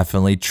are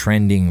definitely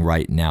trending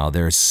right now.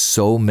 There are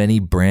so many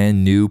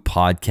brand new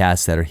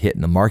podcasts that are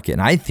hitting the market.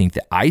 And I think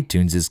that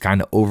iTunes is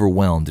kind of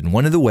overwhelmed. And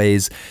one of the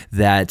ways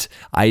that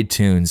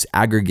iTunes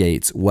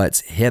aggregates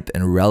what's hip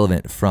and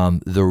relevant from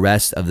the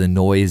rest of the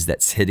noise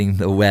that's hitting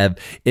the web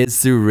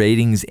is through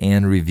ratings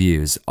and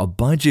reviews. A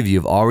bunch of you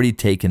have already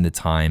taken the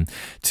time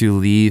to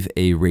leave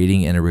a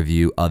rating and a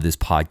review of this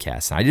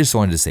podcast. And I just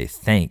wanted to say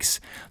thanks.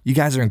 You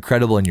guys are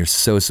incredible and you're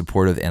so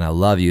supportive, and I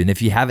love you. And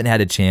if you haven't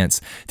had a chance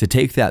to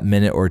take that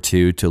minute or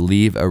two to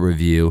leave a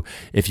review,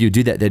 if you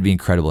do that, that'd be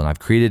incredible. And I've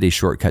created a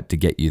shortcut to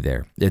get you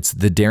there. It's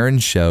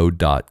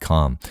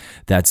thedarrenshow.com.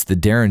 That's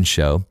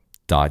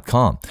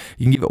thedarrenshow.com.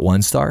 You can give it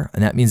 1 star,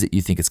 and that means that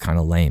you think it's kind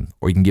of lame.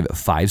 Or you can give it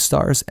 5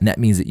 stars, and that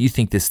means that you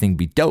think this thing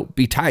be dope,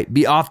 be tight,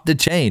 be off the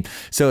chain.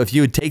 So if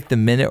you would take the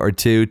minute or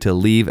two to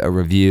leave a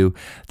review,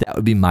 that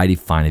would be mighty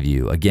fine of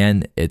you.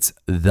 Again, it's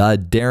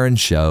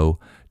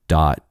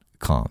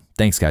thedarrenshow.com.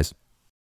 Thanks, guys.